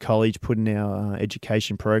investing in a college, putting our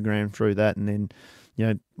education program through that, and then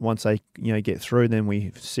once they get through, then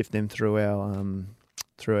we sift them through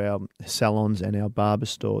our salons and our barber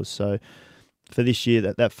stores. So for this year,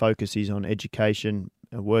 that focus is on education,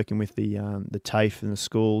 working with the TAFE and the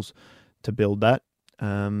schools to build that.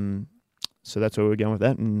 So that's where we're going with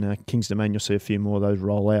that. And Kings Domain, you'll see a few more of those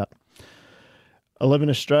roll out. 11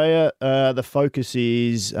 Australia, the focus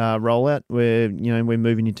is rollout. We're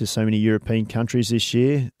moving into so many European countries this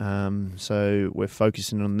year, so we're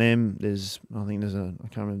focusing on them. I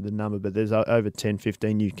can't remember the number, but there's over 10,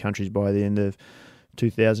 15 new countries by the end of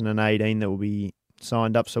 2018 that will be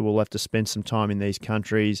signed up. So we'll have to spend some time in these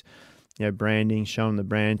countries, branding, showing the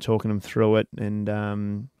brand, talking them through it,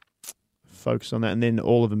 and focus on that. And then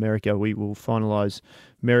all of America, we will finalise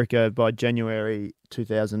America by January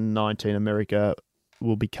 2019. America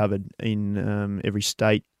will be covered in every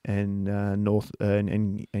state and North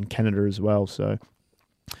and Canada as well. So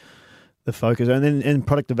the focus, and then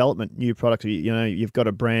product development, new products. You've got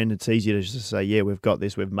a brand. It's easy to just say, yeah, we've got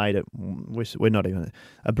this, we've made it. We're not even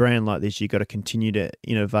a brand like this. You've got to continue to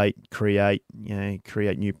innovate, create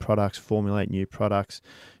new products, formulate new products,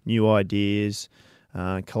 new ideas,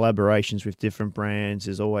 collaborations with different brands.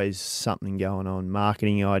 There's always something going on.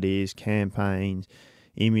 Marketing ideas, campaigns,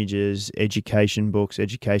 images, education books,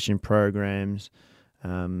 education programs.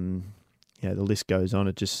 The list goes on.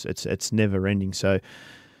 It's never ending. So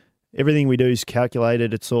everything we do is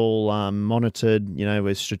calculated. It's all monitored.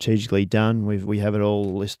 We're strategically done. We have it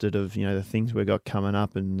all listed of the things we've got coming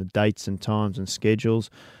up and the dates and times and schedules.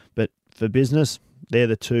 But for business, they're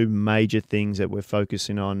the 2 major things that we're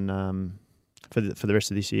focusing on for the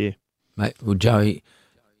rest of this year. Mate, well, Joey,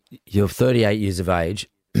 you're 38 years of age.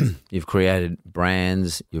 You've created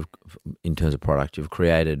brands. In terms of product, you've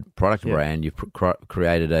created product brand. You've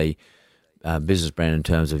created a business brand in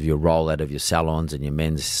terms of your rollout of your salons and your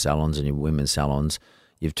men's salons and your women's salons.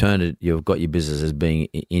 You've got your business as being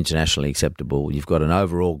internationally acceptable. You've got an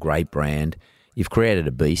overall great brand. You've created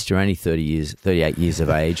a beast. You're only 38 years of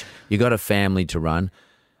age. You've got a family to run.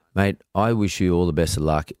 Mate, I wish you all the best of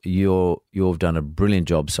luck. You've done a brilliant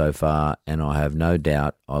job so far, and I have no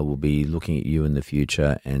doubt I will be looking at you in the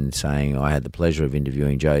future and saying I had the pleasure of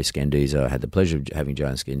interviewing Joey Scandizzo. I had the pleasure of having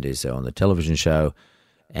Joey Scandizzo on the television show,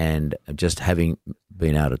 and just having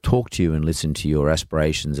been able to talk to you and listen to your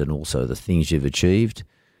aspirations and also the things you've achieved.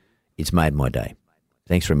 It's made my day.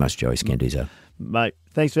 Thanks very much, Joey Scandizzo. Mate,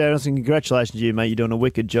 thanks for having us, and congratulations to you, mate. You're doing a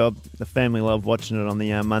wicked job. The family love watching it on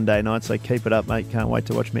the Monday night, so keep it up, mate. Can't wait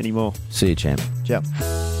to watch many more. See you, champ. Ciao.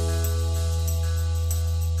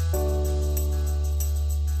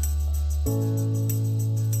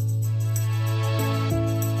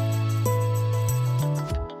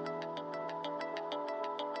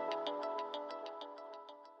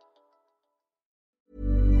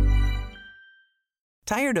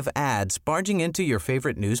 Tired of ads barging into your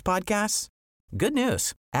favorite news podcasts? Good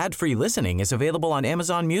news. Ad-free listening is available on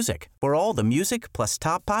Amazon Music for all the music plus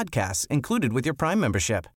top podcasts included with your Prime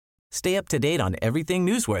membership. Stay up to date on everything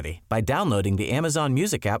newsworthy by downloading the Amazon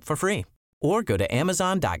Music app for free or go to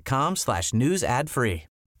amazon.com/news ad free.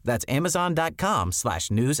 That's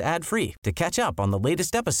amazon.com/news ad free to catch up on the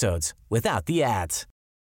latest episodes without the ads.